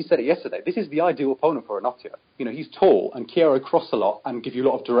 Spalletti said it yesterday. This is the ideal opponent for Ranocchia. He's tall, and Chiaro cross a lot and give you a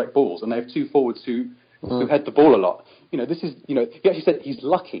lot of direct balls, and they have 2 forwards who head the ball a lot. He actually said he's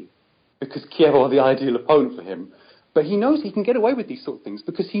lucky because Chiaro are the ideal opponent for him. But he knows he can get away with these sort of things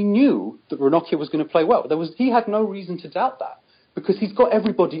because he knew that Ranocchia was going to play well. He had no reason to doubt that, because he's got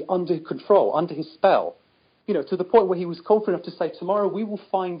everybody under control, under his spell. To the point where he was confident enough to say, tomorrow we will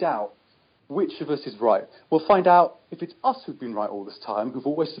find out which of us is right. We'll find out if it's us who've been right all this time, who've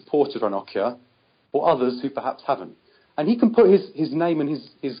always supported Ranocchia, or others who perhaps haven't. And he can put his name and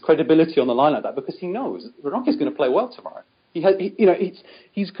his credibility on the line like that because he knows Ranocchia's going to play well tomorrow.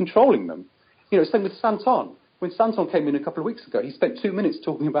 He's controlling them. Same with Santon. When Santon came in a couple of weeks ago, he spent 2 minutes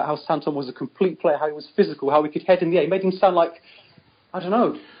talking about how Santon was a complete player, how he was physical, how he could head in the air. He made him sound like, I don't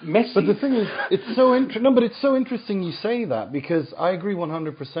know, Messi. But the thing is, it's so interesting you say that, because I agree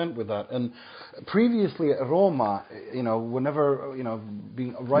 100% with that. And previously at Roma, whenever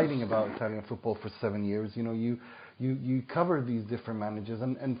been writing about Italian football for 7 years, you cover these different managers,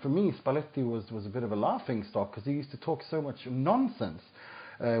 and for me, Spalletti was a bit of a laughing stock because he used to talk so much nonsense.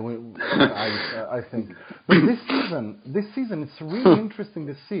 I think, but this season, it's really interesting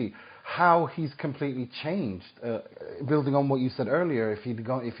to see how he's completely changed. Building on what you said earlier, if he'd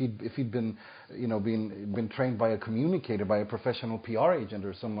been, been trained by a communicator, by a professional PR agent,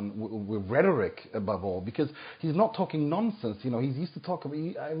 or someone with rhetoric above all, because he's not talking nonsense. He used to talk about.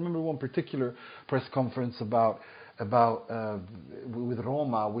 I remember one particular press conference about with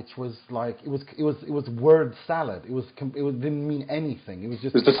Roma, which was like it was word salad. It didn't mean anything. It was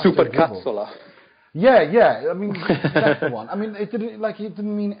just the super cazzola. Yeah. I mean, that's the one. I mean, it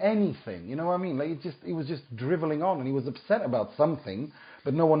didn't mean anything. You know what I mean? Like it was just driveling on, and he was upset about something,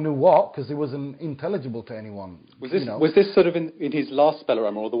 but no one knew what, because it wasn't intelligible to anyone. Was this sort of in his last spell at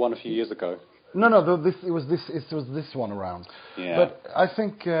Roma, or the one a few years ago? No. It was this one around. Yeah. But I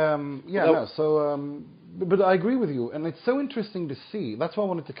think But I agree with you, and it's so interesting to see. That's what I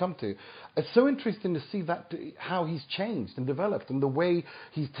wanted to come to. It's so interesting to see that how he's changed and developed, and the way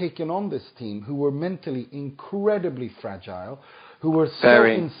he's taken on this team, who were mentally incredibly fragile, who were so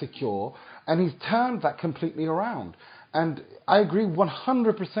insecure, and he's turned that completely around. And I agree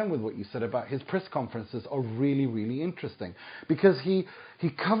 100% with what you said about his press conferences are really, really interesting, because he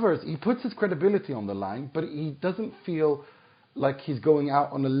puts his credibility on the line, but he doesn't feel like he's going out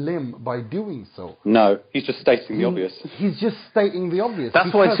on a limb by doing so. No, he's just stating the obvious. He's just stating the obvious.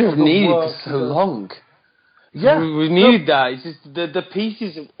 That's why it's been needed for so long. Yeah. We've needed that. It's just the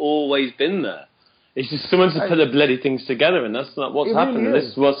pieces have always been there. It's just someone to put the bloody things together, and that's not what's happened. Really,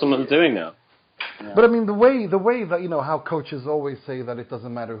 this is what someone's doing now. Yeah. But I mean, the way that, how coaches always say that it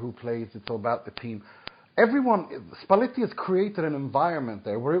doesn't matter who plays, it's all about the team. Spalletti has created an environment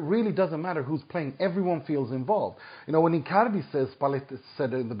there where it really doesn't matter who's playing. Everyone feels involved. When Icardi says, Spalletti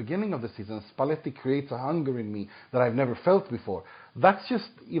said in the beginning of the season, Spalletti creates a hunger in me that I've never felt before. That's just,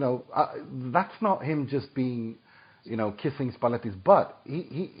 that's not him just being, kissing Spalletti's butt.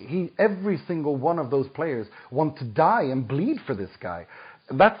 He every single one of those players want to die and bleed for this guy.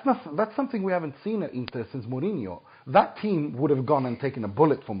 That's something we haven't seen at Inter since Mourinho. That team would have gone and taken a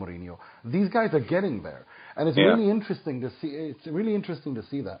bullet for Mourinho. These guys are getting there, and it's really interesting to see. It's really interesting to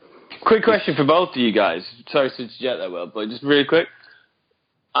see that. Quick question for both of you guys. Sorry to interject there, Will, but just really quick.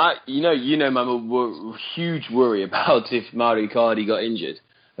 My huge worry about if Mauro Icardi got injured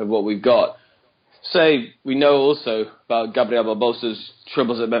of what we've got. Say we know also about Gabriel Barbosa's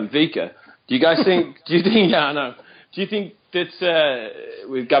troubles at Benfica. Do you guys think? Yeah, I know. Do you think that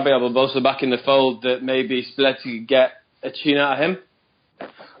with Gabriel Barbosa back in the fold, that maybe Spalletti could get a tune out of him?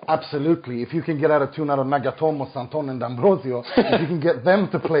 Absolutely. If you can get out a tune out of Nagatomo, Santon, and D'Ambrosio, if you can get them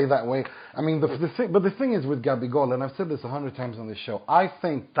to play that way. I mean, the thing is with Gabigol, and I've said this 100 times on this show, I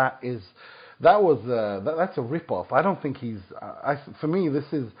think that's a rip-off. I don't think he's. For me,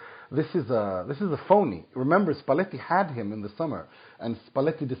 this is a phony. Remember, Spalletti had him in the summer, and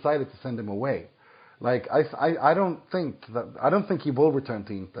Spalletti decided to send him away. Like I don't think he will return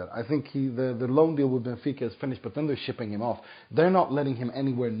to Inter. I think the loan deal with Benfica is finished, but then they're shipping him off. They're not letting him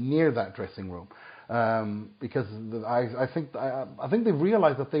anywhere near that dressing room because I think they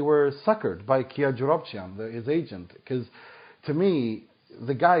realized that they were suckered by Kia Jorobchian, his agent. Because to me,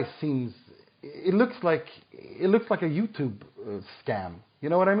 the guy seems. It looks like a YouTube scam. You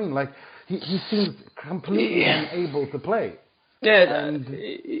know what I mean? Like he seems completely unable to play. Yeah, and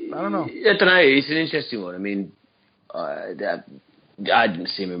I don't know. I don't know. It's an interesting one. I mean, I didn't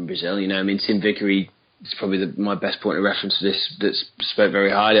see him in Brazil. You know, I mean, Tim Vickery is probably my best point of reference to this. That spoke very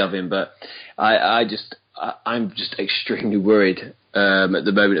highly of him. But I'm just extremely worried at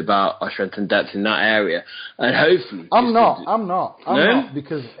the moment about our strength and depth in that area. And hopefully, I'm not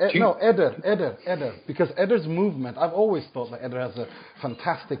because Eder, because Eder's movement. I've always thought that Eder has a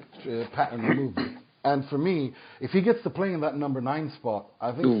fantastic pattern of movement. And for me, if he gets to play in that number 9 spot,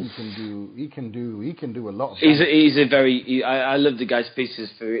 I think he can do a lot. I love the guy's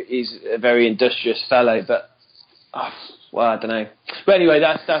pieces. He's a very industrious fellow, but well, I don't know. But anyway,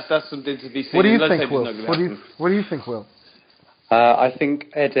 that's something to be seen. What do you think, Will? What do you think, Will? I think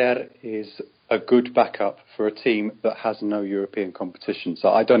Eder is a good backup for a team that has no European competition. So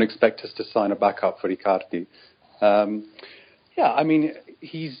I don't expect us to sign a backup for Icardi. I mean,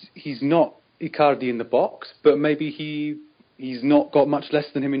 he's not Icardi in the box, but maybe he's not got much less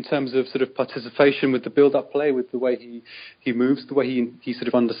than him in terms of sort of participation with the build-up play, with the way he moves, the way he sort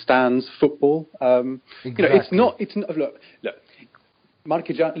of understands football. Exactly. You know, it's not. Look.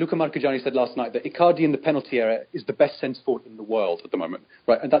 Luca Marchigiani said last night that Icardi in the penalty area is the best centre forward in the world at the moment,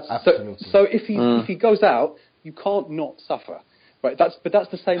 right? And that's so if he goes out, you can't not suffer, right? That's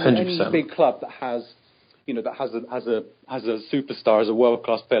the same with any big club that has. You know, that has a superstar, as a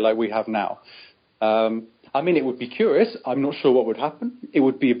world-class player like we have now. I mean, it would be curious. I'm not sure what would happen. It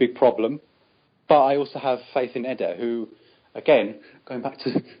would be a big problem. But I also have faith in Eder, who, again, going back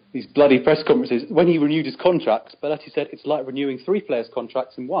to these bloody press conferences, when he renewed his contract, Spalletti said it's like renewing 3 players'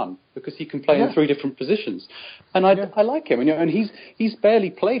 contracts in one, because he can play in 3 different positions. And I like him. And he's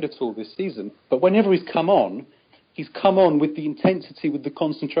barely played at all this season. But whenever he's come on with the intensity, with the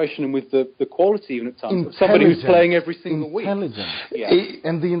concentration, and with the quality even at times. Somebody who's playing every single week. And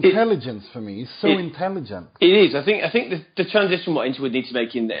the intelligence for me is so intelligent. It is. I think the transition what Inter would need to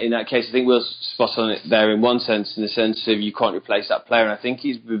make in that case, I think Will's spot on it there in one sense, in the sense of you can't replace that player. And I think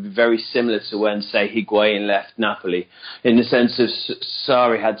he's very similar to when, say, Higuain left Napoli, in the sense of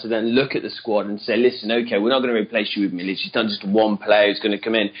Sarri had to then look at the squad and say, listen, okay, we're not going to replace you with Milic. It's not just one player who's going to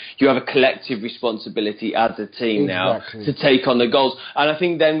come in. You have a collective responsibility as a team now to take on the goals. And I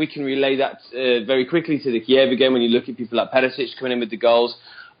think then we can relay that very quickly to the Kiev game. When you look at people like Perisic coming in with the goals,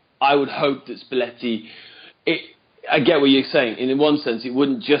 I would hope that Spalletti, I get what you're saying. In one sense, it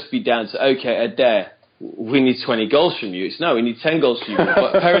wouldn't just be down to, okay, Eder, we need 20 goals from you. No, we need 10 goals from you.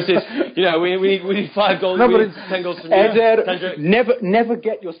 But Perisic, we need 5 goals. No, but 10 goals from Eder, you. Never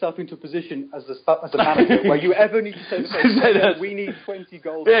get yourself into a position as a manager where you ever need to say, we need 20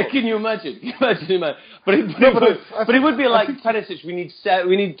 goals. Yeah, can you imagine? But it would be like Perisic. We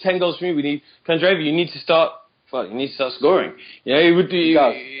need 10 goals from you. We need Kandreva. You need to start scoring. Yeah, it would be.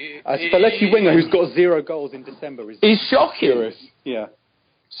 A Spalletti winger who's got 0 goals in December is shocking. Curious. Yeah.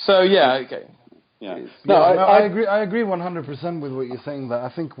 So okay. Yeah. I agree 100% with what you're saying. That I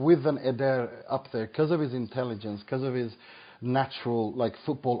think with an Eder up there, because of his intelligence, because of his natural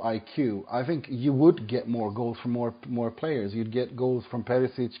football IQ, I think you would get more goals from more players. You'd get goals from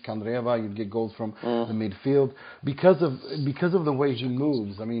Perisic, Kandreva. You'd get goals from the midfield because of the way he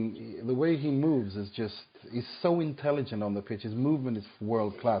moves. I mean, the way he moves is just. He's so intelligent on the pitch. His movement is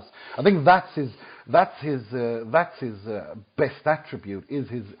world class. I think that's his best attribute is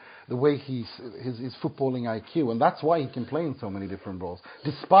the way his footballing IQ, and that's why he can play in so many different roles,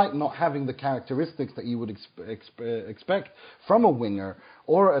 despite not having the characteristics that you would expect from a winger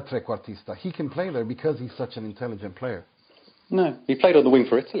or a trequartista. He can play there because he's such an intelligent player. No, he played on the wing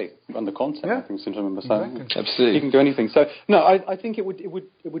for Italy under Conte. Yeah. I think, since I remember saying. Exactly. Absolutely, he can do anything. So no, I think it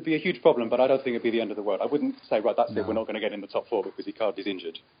would be a huge problem, but I don't think it'd be the end of the world. I wouldn't say that's it. We're not going to get in the top 4 because Icardi's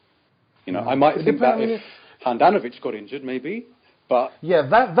injured. I might think that if Handanovic got injured, maybe, But yeah,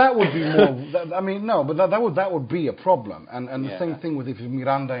 that would be more. I mean, no, but that would be a problem. And the same thing with if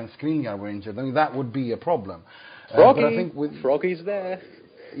Miranda and Skriniar were injured. I mean, that would be a problem. Froggy, but I think Froggy's there.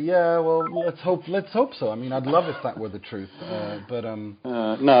 Yeah, well, let's hope so. I mean, I'd love if that were the truth.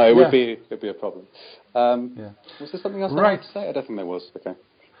 No, it would be a problem. Was there something else I wanted to say? I don't think there was. Okay.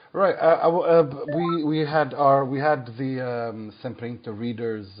 Right. We had the Sempre Inter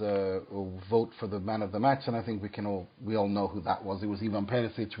readers vote for the man of the match, and I think we all know who that was. It was Ivan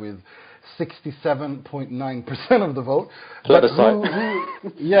Perisic with 67.9% of the vote.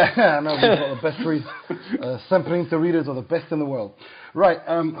 Yeah, no, the best read. Sempre Inter readers are the best in the world. Right.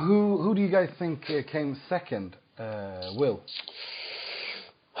 Who do you guys think came second? Will.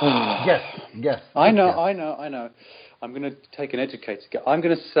 Guess. I know. I'm going to take an educated guess. I'm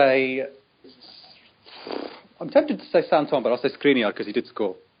going to say... I'm tempted to say Santon, but I'll say Skriniar because he did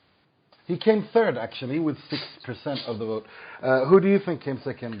score. He came third, actually, with 6% of the vote. Who do you think came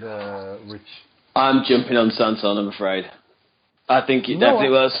second, Rich? I'm jumping on Santon, I'm afraid. I think it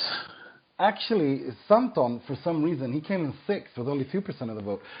definitely was. Actually, Santon, for some reason, he came in sixth with only 2% of the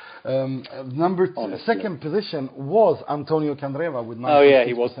vote. Second position was Antonio Candreva with 9%. Oh, yeah,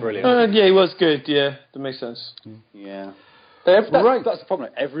 he was brilliant. Yeah, he was good, yeah. That makes sense. Yeah. That's the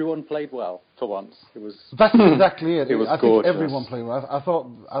problem. Everyone played well for once. That's exactly it. I think everyone played well. I thought,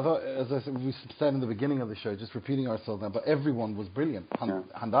 as I said, we said in the beginning of the show, just repeating ourselves now, but everyone was brilliant.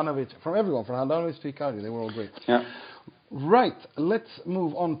 Handanovic, from Handanovic to Icardi, they were all great. Yeah. Right, let's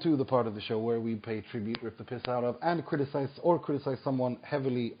move on to the part of the show where we pay tribute, rip the piss out of, and criticize someone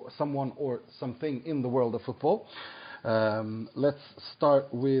heavily, someone or something in the world of football. Let's start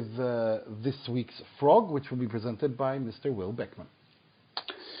with this week's Frog, which will be presented by Mr. Will Beckman.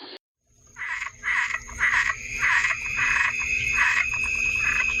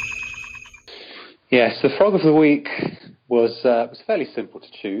 Yes, the Frog of the Week was fairly simple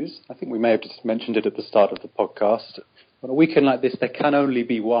to choose. I think we may have just mentioned it at the start of the podcast. On a weekend like this, there can only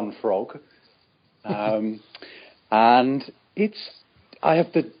be one frog. And I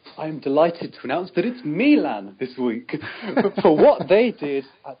am delighted to announce that it's Milan this week for what they did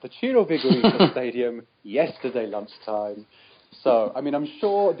at the Ciro Vigorino Stadium yesterday lunchtime. So, I mean, I'm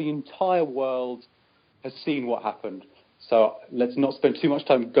sure the entire world has seen what happened. So let's not spend too much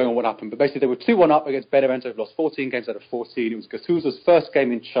time going on what happened. But basically, they were 2-1 up against Benevento, who've lost 14 games out of 14. It was Gattuso's first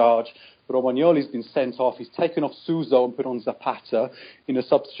game in charge. Romagnoli's been sent off. He's taken off Suso and put on Zapata in a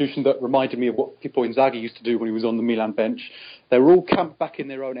substitution that reminded me of what Pippo Inzaghi used to do when he was on the Milan bench. They were all camped back in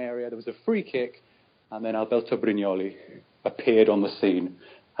their own area. There was a free kick, and then Alberto Brignoli appeared on the scene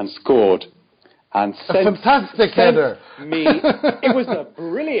and scored. And a fantastic header. It was a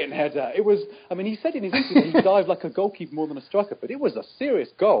brilliant header. It was. I mean, he said in his interview he dived like a goalkeeper more than a striker, but it was a serious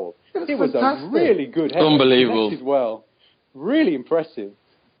goal. It was a really good header. Unbelievable. Connected well, really impressive.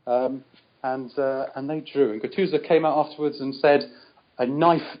 And they drew. And Gattuso came out afterwards and said a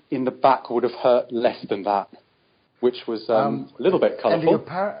knife in the back would have hurt less than that, which was a little bit colourful.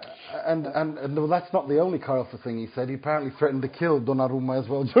 And well, that's not the only colourful thing he said. He apparently threatened to kill Donnarumma as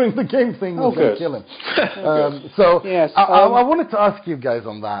well during the game, saying he was going to kill him. I wanted to ask you guys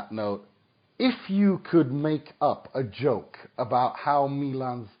on that note, if you could make up a joke about how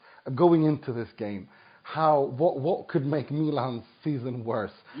Milan's going into this game, what could make Milan's season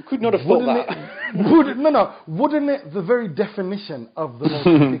worse? You could not have thought that. Wouldn't it, the very definition of the most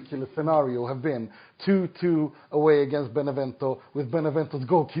ridiculous scenario have been 2-2 away against Benevento, with Benevento's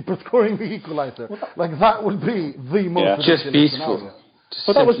goalkeeper scoring the equaliser? Like, that would be the most ridiculous scenario.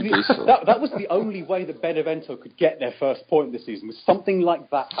 But that was the only way that Benevento could get their first point this season, was something like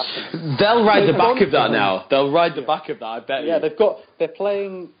that happening. They'll ride the back of that now. They'll ride the back of that, I bet. Yeah, they're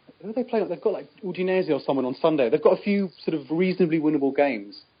playing... Who are they playing? They've got like Udinese or someone on Sunday. They've got a few sort of reasonably winnable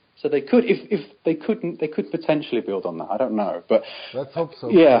games. So they could, if they couldn't, they could potentially build on that. I don't know, but let's hope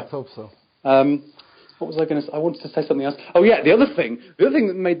so. Yeah, let's hope so. What was I going to say? I wanted to say something else. Oh yeah, the other thing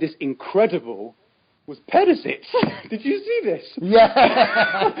that made this incredible was Perisic. Did you see this?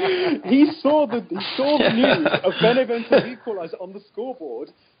 Yeah. he saw the news of Benevento's equaliser on the scoreboard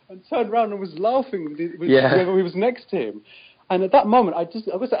and turned around and was laughing with whoever he was next to him. And at that moment, I did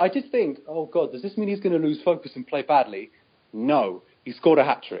think, oh God, does this mean he's going to lose focus and play badly? No, he scored a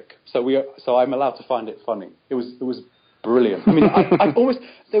hat trick. So I'm allowed to find it funny. It was brilliant. I mean, I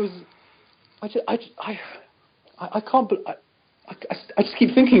just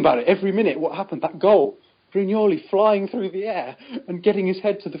keep thinking about it every minute. What happened? That goal, Brignoli flying through the air and getting his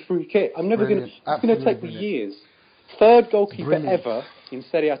head to the free kick. I'm never going to. It's going to take me years. Third goalkeeper ever in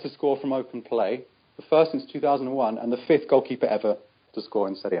Serie A to score from open play. The first since 2001, and the fifth goalkeeper ever to score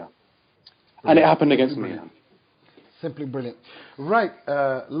in Serie A. And it happened against Milan. Simply brilliant. Right,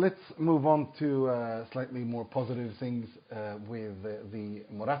 let's move on to slightly more positive things with the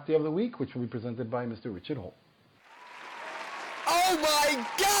Moratti of the week, which will be presented by Mr. Richard Hall. Oh my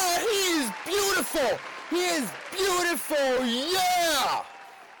God, he is beautiful! He is beautiful, yeah!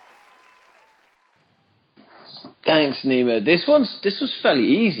 Thanks, Nima. This was fairly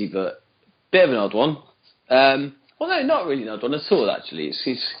easy, but bit of an odd one. Well, no, not really an odd one at all. Actually,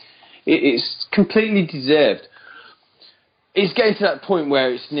 it's completely deserved. It's getting to that point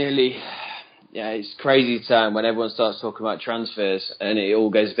where it's nearly, it's crazy time when everyone starts talking about transfers and it all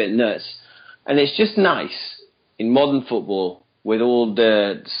goes a bit nuts. And it's just nice in modern football with all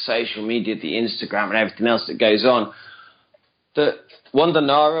the social media, the Instagram and everything else that goes on, that Wanda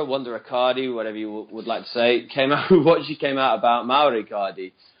Icardi, whatever you would like to say, came out with what she came out about Mauro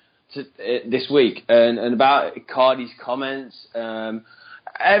Icardi this week and about Icardi's comments.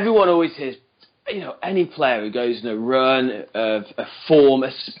 Everyone always hears, any player who goes in a run of a form,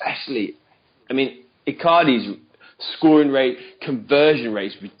 especially, Icardi's scoring rate, conversion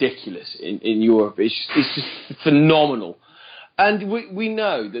rate is ridiculous in Europe. It's just phenomenal. And we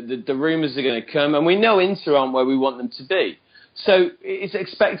know that the rumours are going to come, and we know Inter aren't where we want them to be. So it's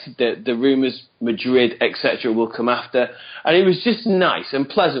expected that the rumours, Madrid, etc., will come after. And it was just nice and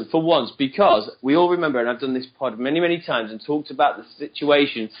pleasant for once, because we all remember, and I've done this pod many, many times and talked about the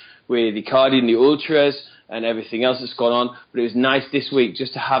situation with Icardi and the Ultras and everything else that's gone on. But it was nice this week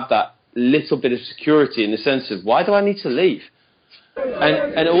just to have that little bit of security in the sense of, why do I need to leave?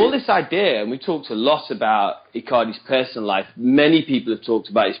 And all this idea, and we talked a lot about Icardi's personal life. Many people have talked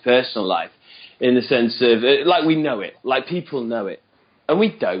about his personal life in the sense of, like we know it, like people know it. And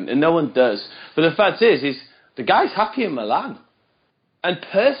we don't, and no one does. But the fact is the guy's happy in Milan. And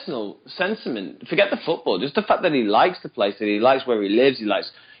personal sentiment, forget the football, just the fact that he likes the place, that he likes where he lives, he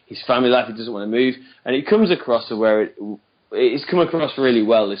likes his family life, he doesn't want to move. And it comes across to where it's come across really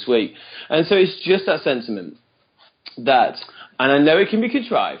well this week. And so it's just that sentiment that, and I know it can be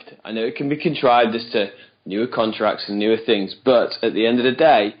contrived. I know it can be contrived as to newer contracts and newer things. But at the end of the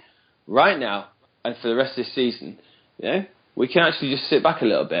day, right now, and for the rest of this season, we can actually just sit back a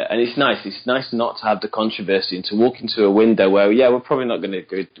little bit. And it's nice. It's nice not to have the controversy and to walk into a window where, we're probably not going to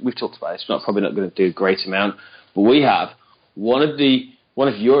go, we've talked about this, we're probably not going to do a great amount. But we have one of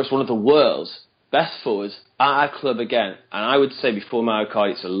Europe's, one of the world's best forwards at our club again. And I would say before Mauro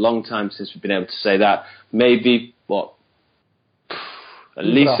Icardi, it's a long time since we've been able to say that. Maybe, at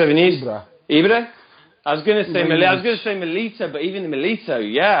least 7 years? Ibra? I was going to say Milito, but even Milito,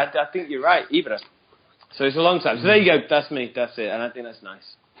 I think you're right, Ibra. So it's a long time. So there you go. That's me. That's it. And I think that's nice.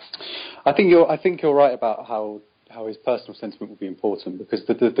 I think you're right about how his personal sentiment will be important, because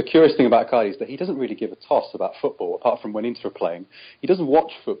the curious thing about Icardi is that he doesn't really give a toss about football apart from when Inter are playing. He doesn't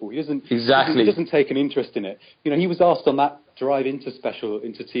watch football. He doesn't take an interest in it. He was asked on that Drive Inter special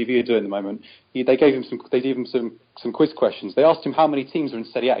Inter TV are doing at the moment. They gave him some quiz questions. They asked him how many teams are in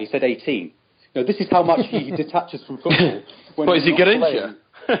Serie A. He said 18. This is how much he detaches from football. What is he good into?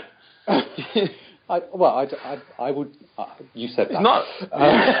 I would. You said that. It's not.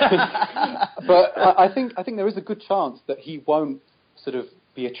 But I think there is a good chance that he won't sort of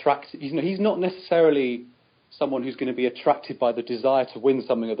be attracted. He's not necessarily someone who's going to be attracted by the desire to win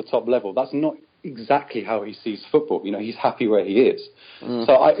something at the top level. That's not exactly how he sees football. He's happy where he is.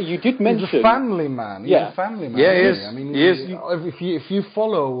 So you did mention he's a family man. He's a family man. Yeah, he is. He is. If you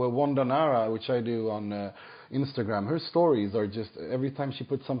follow Wanda Nara, which I do on Instagram, her stories are just, every time she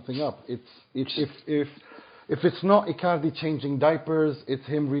puts something up, if it's not Icardi changing diapers, it's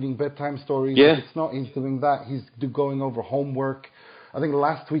him reading bedtime stories. Yeah. If it's not he's doing that, he's going over homework. I think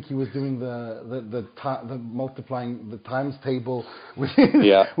last week he was doing the multiplying the times table with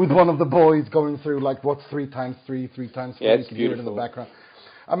with one of the boys, going through like what's 3 times 3, 3 times 4. You can hear it in the background.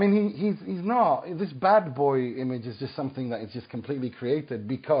 I mean, he's not, this bad boy image is just something that is just completely created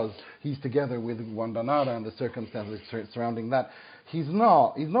because he's together with Wanda Nara and the circumstances surrounding that. He's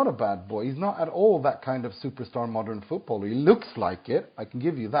not a bad boy. He's not at all that kind of superstar modern footballer. He looks like it, I can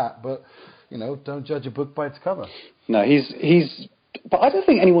give you that, but don't judge a book by its cover. No, he's. But I don't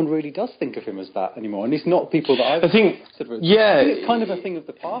think anyone really does think of him as that anymore, and it's not people that I think. I think it's kind of a thing of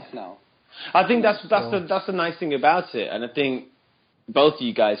the past now. I think that's the nice thing about it, and I think both of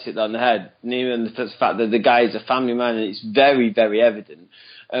you guys hit that on the head. Nima, and the fact that the guy is a family man, and it's very, very evident.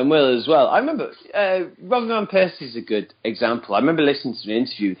 And Will as well. I remember Robin Van Persie is a good example. I remember listening to an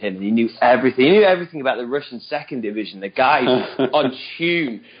interview with him, and he knew everything. He knew everything about the Russian second division. The guy on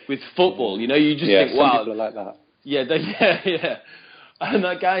tune with football. You just think, wow, people are like that. Yeah. And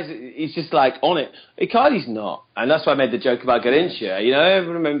that guy's, he's just like on it. Icardi's not. And that's why I made the joke about Garrincha. You know,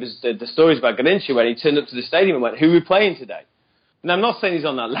 everyone remembers the stories about Garrincha when he turned up to the stadium and went, who are we playing today? And I'm not saying he's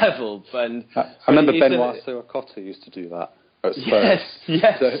on that level, but... I remember Benoit Suakota used to do that at Spurs.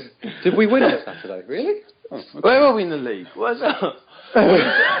 Yes. So, did we win on Saturday? Really? Oh, okay. Where were we in the league? What's up?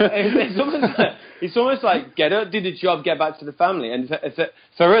 It's almost like get up, do the job, get back to the family. And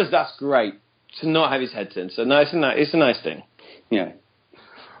for us, that's great to not have his head turned. So no, it's a nice thing. Yeah.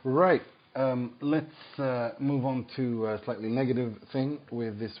 Right. Let's move on to a slightly negative thing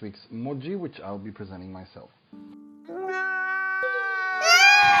with this week's Moji, which I'll be presenting myself.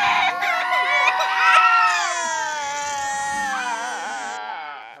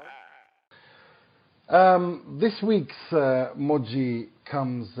 This week's Moji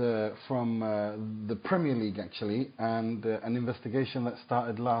comes from the Premier League, actually, and an investigation that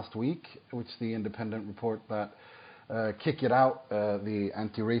started last week, which the Independent report that Kick It Out, the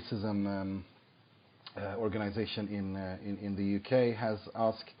anti-racism organisation in the UK, has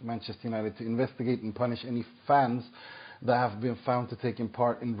asked Manchester United to investigate and punish any fans that have been found to take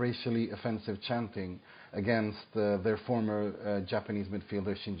part in racially offensive chanting against their former Japanese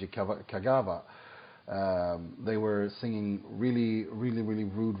midfielder Shinji Kagawa. They were singing really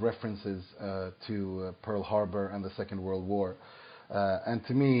rude references to Pearl Harbor and the Second World War. And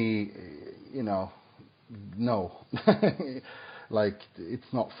to me, you know, no. Like,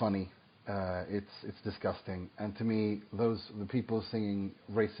 it's not funny. It's disgusting. And to me, the people singing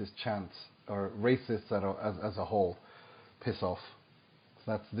racist chants, or racists as a whole, piss off.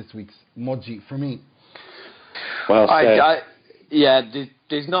 So that's this week's Moji for me. Well said.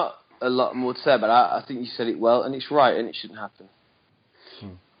 There's not a lot more to say, but I think you said it well, and it's right, and it shouldn't happen.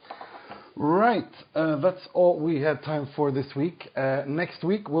 Right, that's all we had time for this week. Next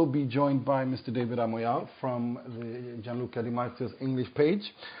week we'll be joined by Mr. David Amoyal from the Gianluca Di Marzio's English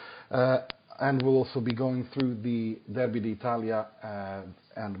page, and we'll also be going through the Derby d'Italia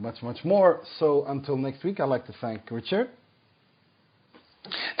and much more. So until next week, I'd like to thank Richard.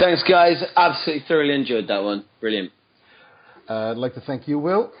 Thanks, guys. Absolutely thoroughly enjoyed that one. Brilliant. I'd like to thank you,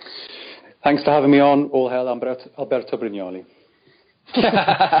 Will. Thanks for having me on. All hail Alberto Brignoli.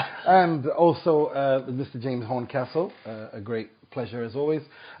 And also Mr. James Horncastle. A great pleasure as always.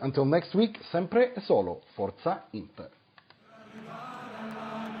 Until next week, sempre e solo Forza Inter.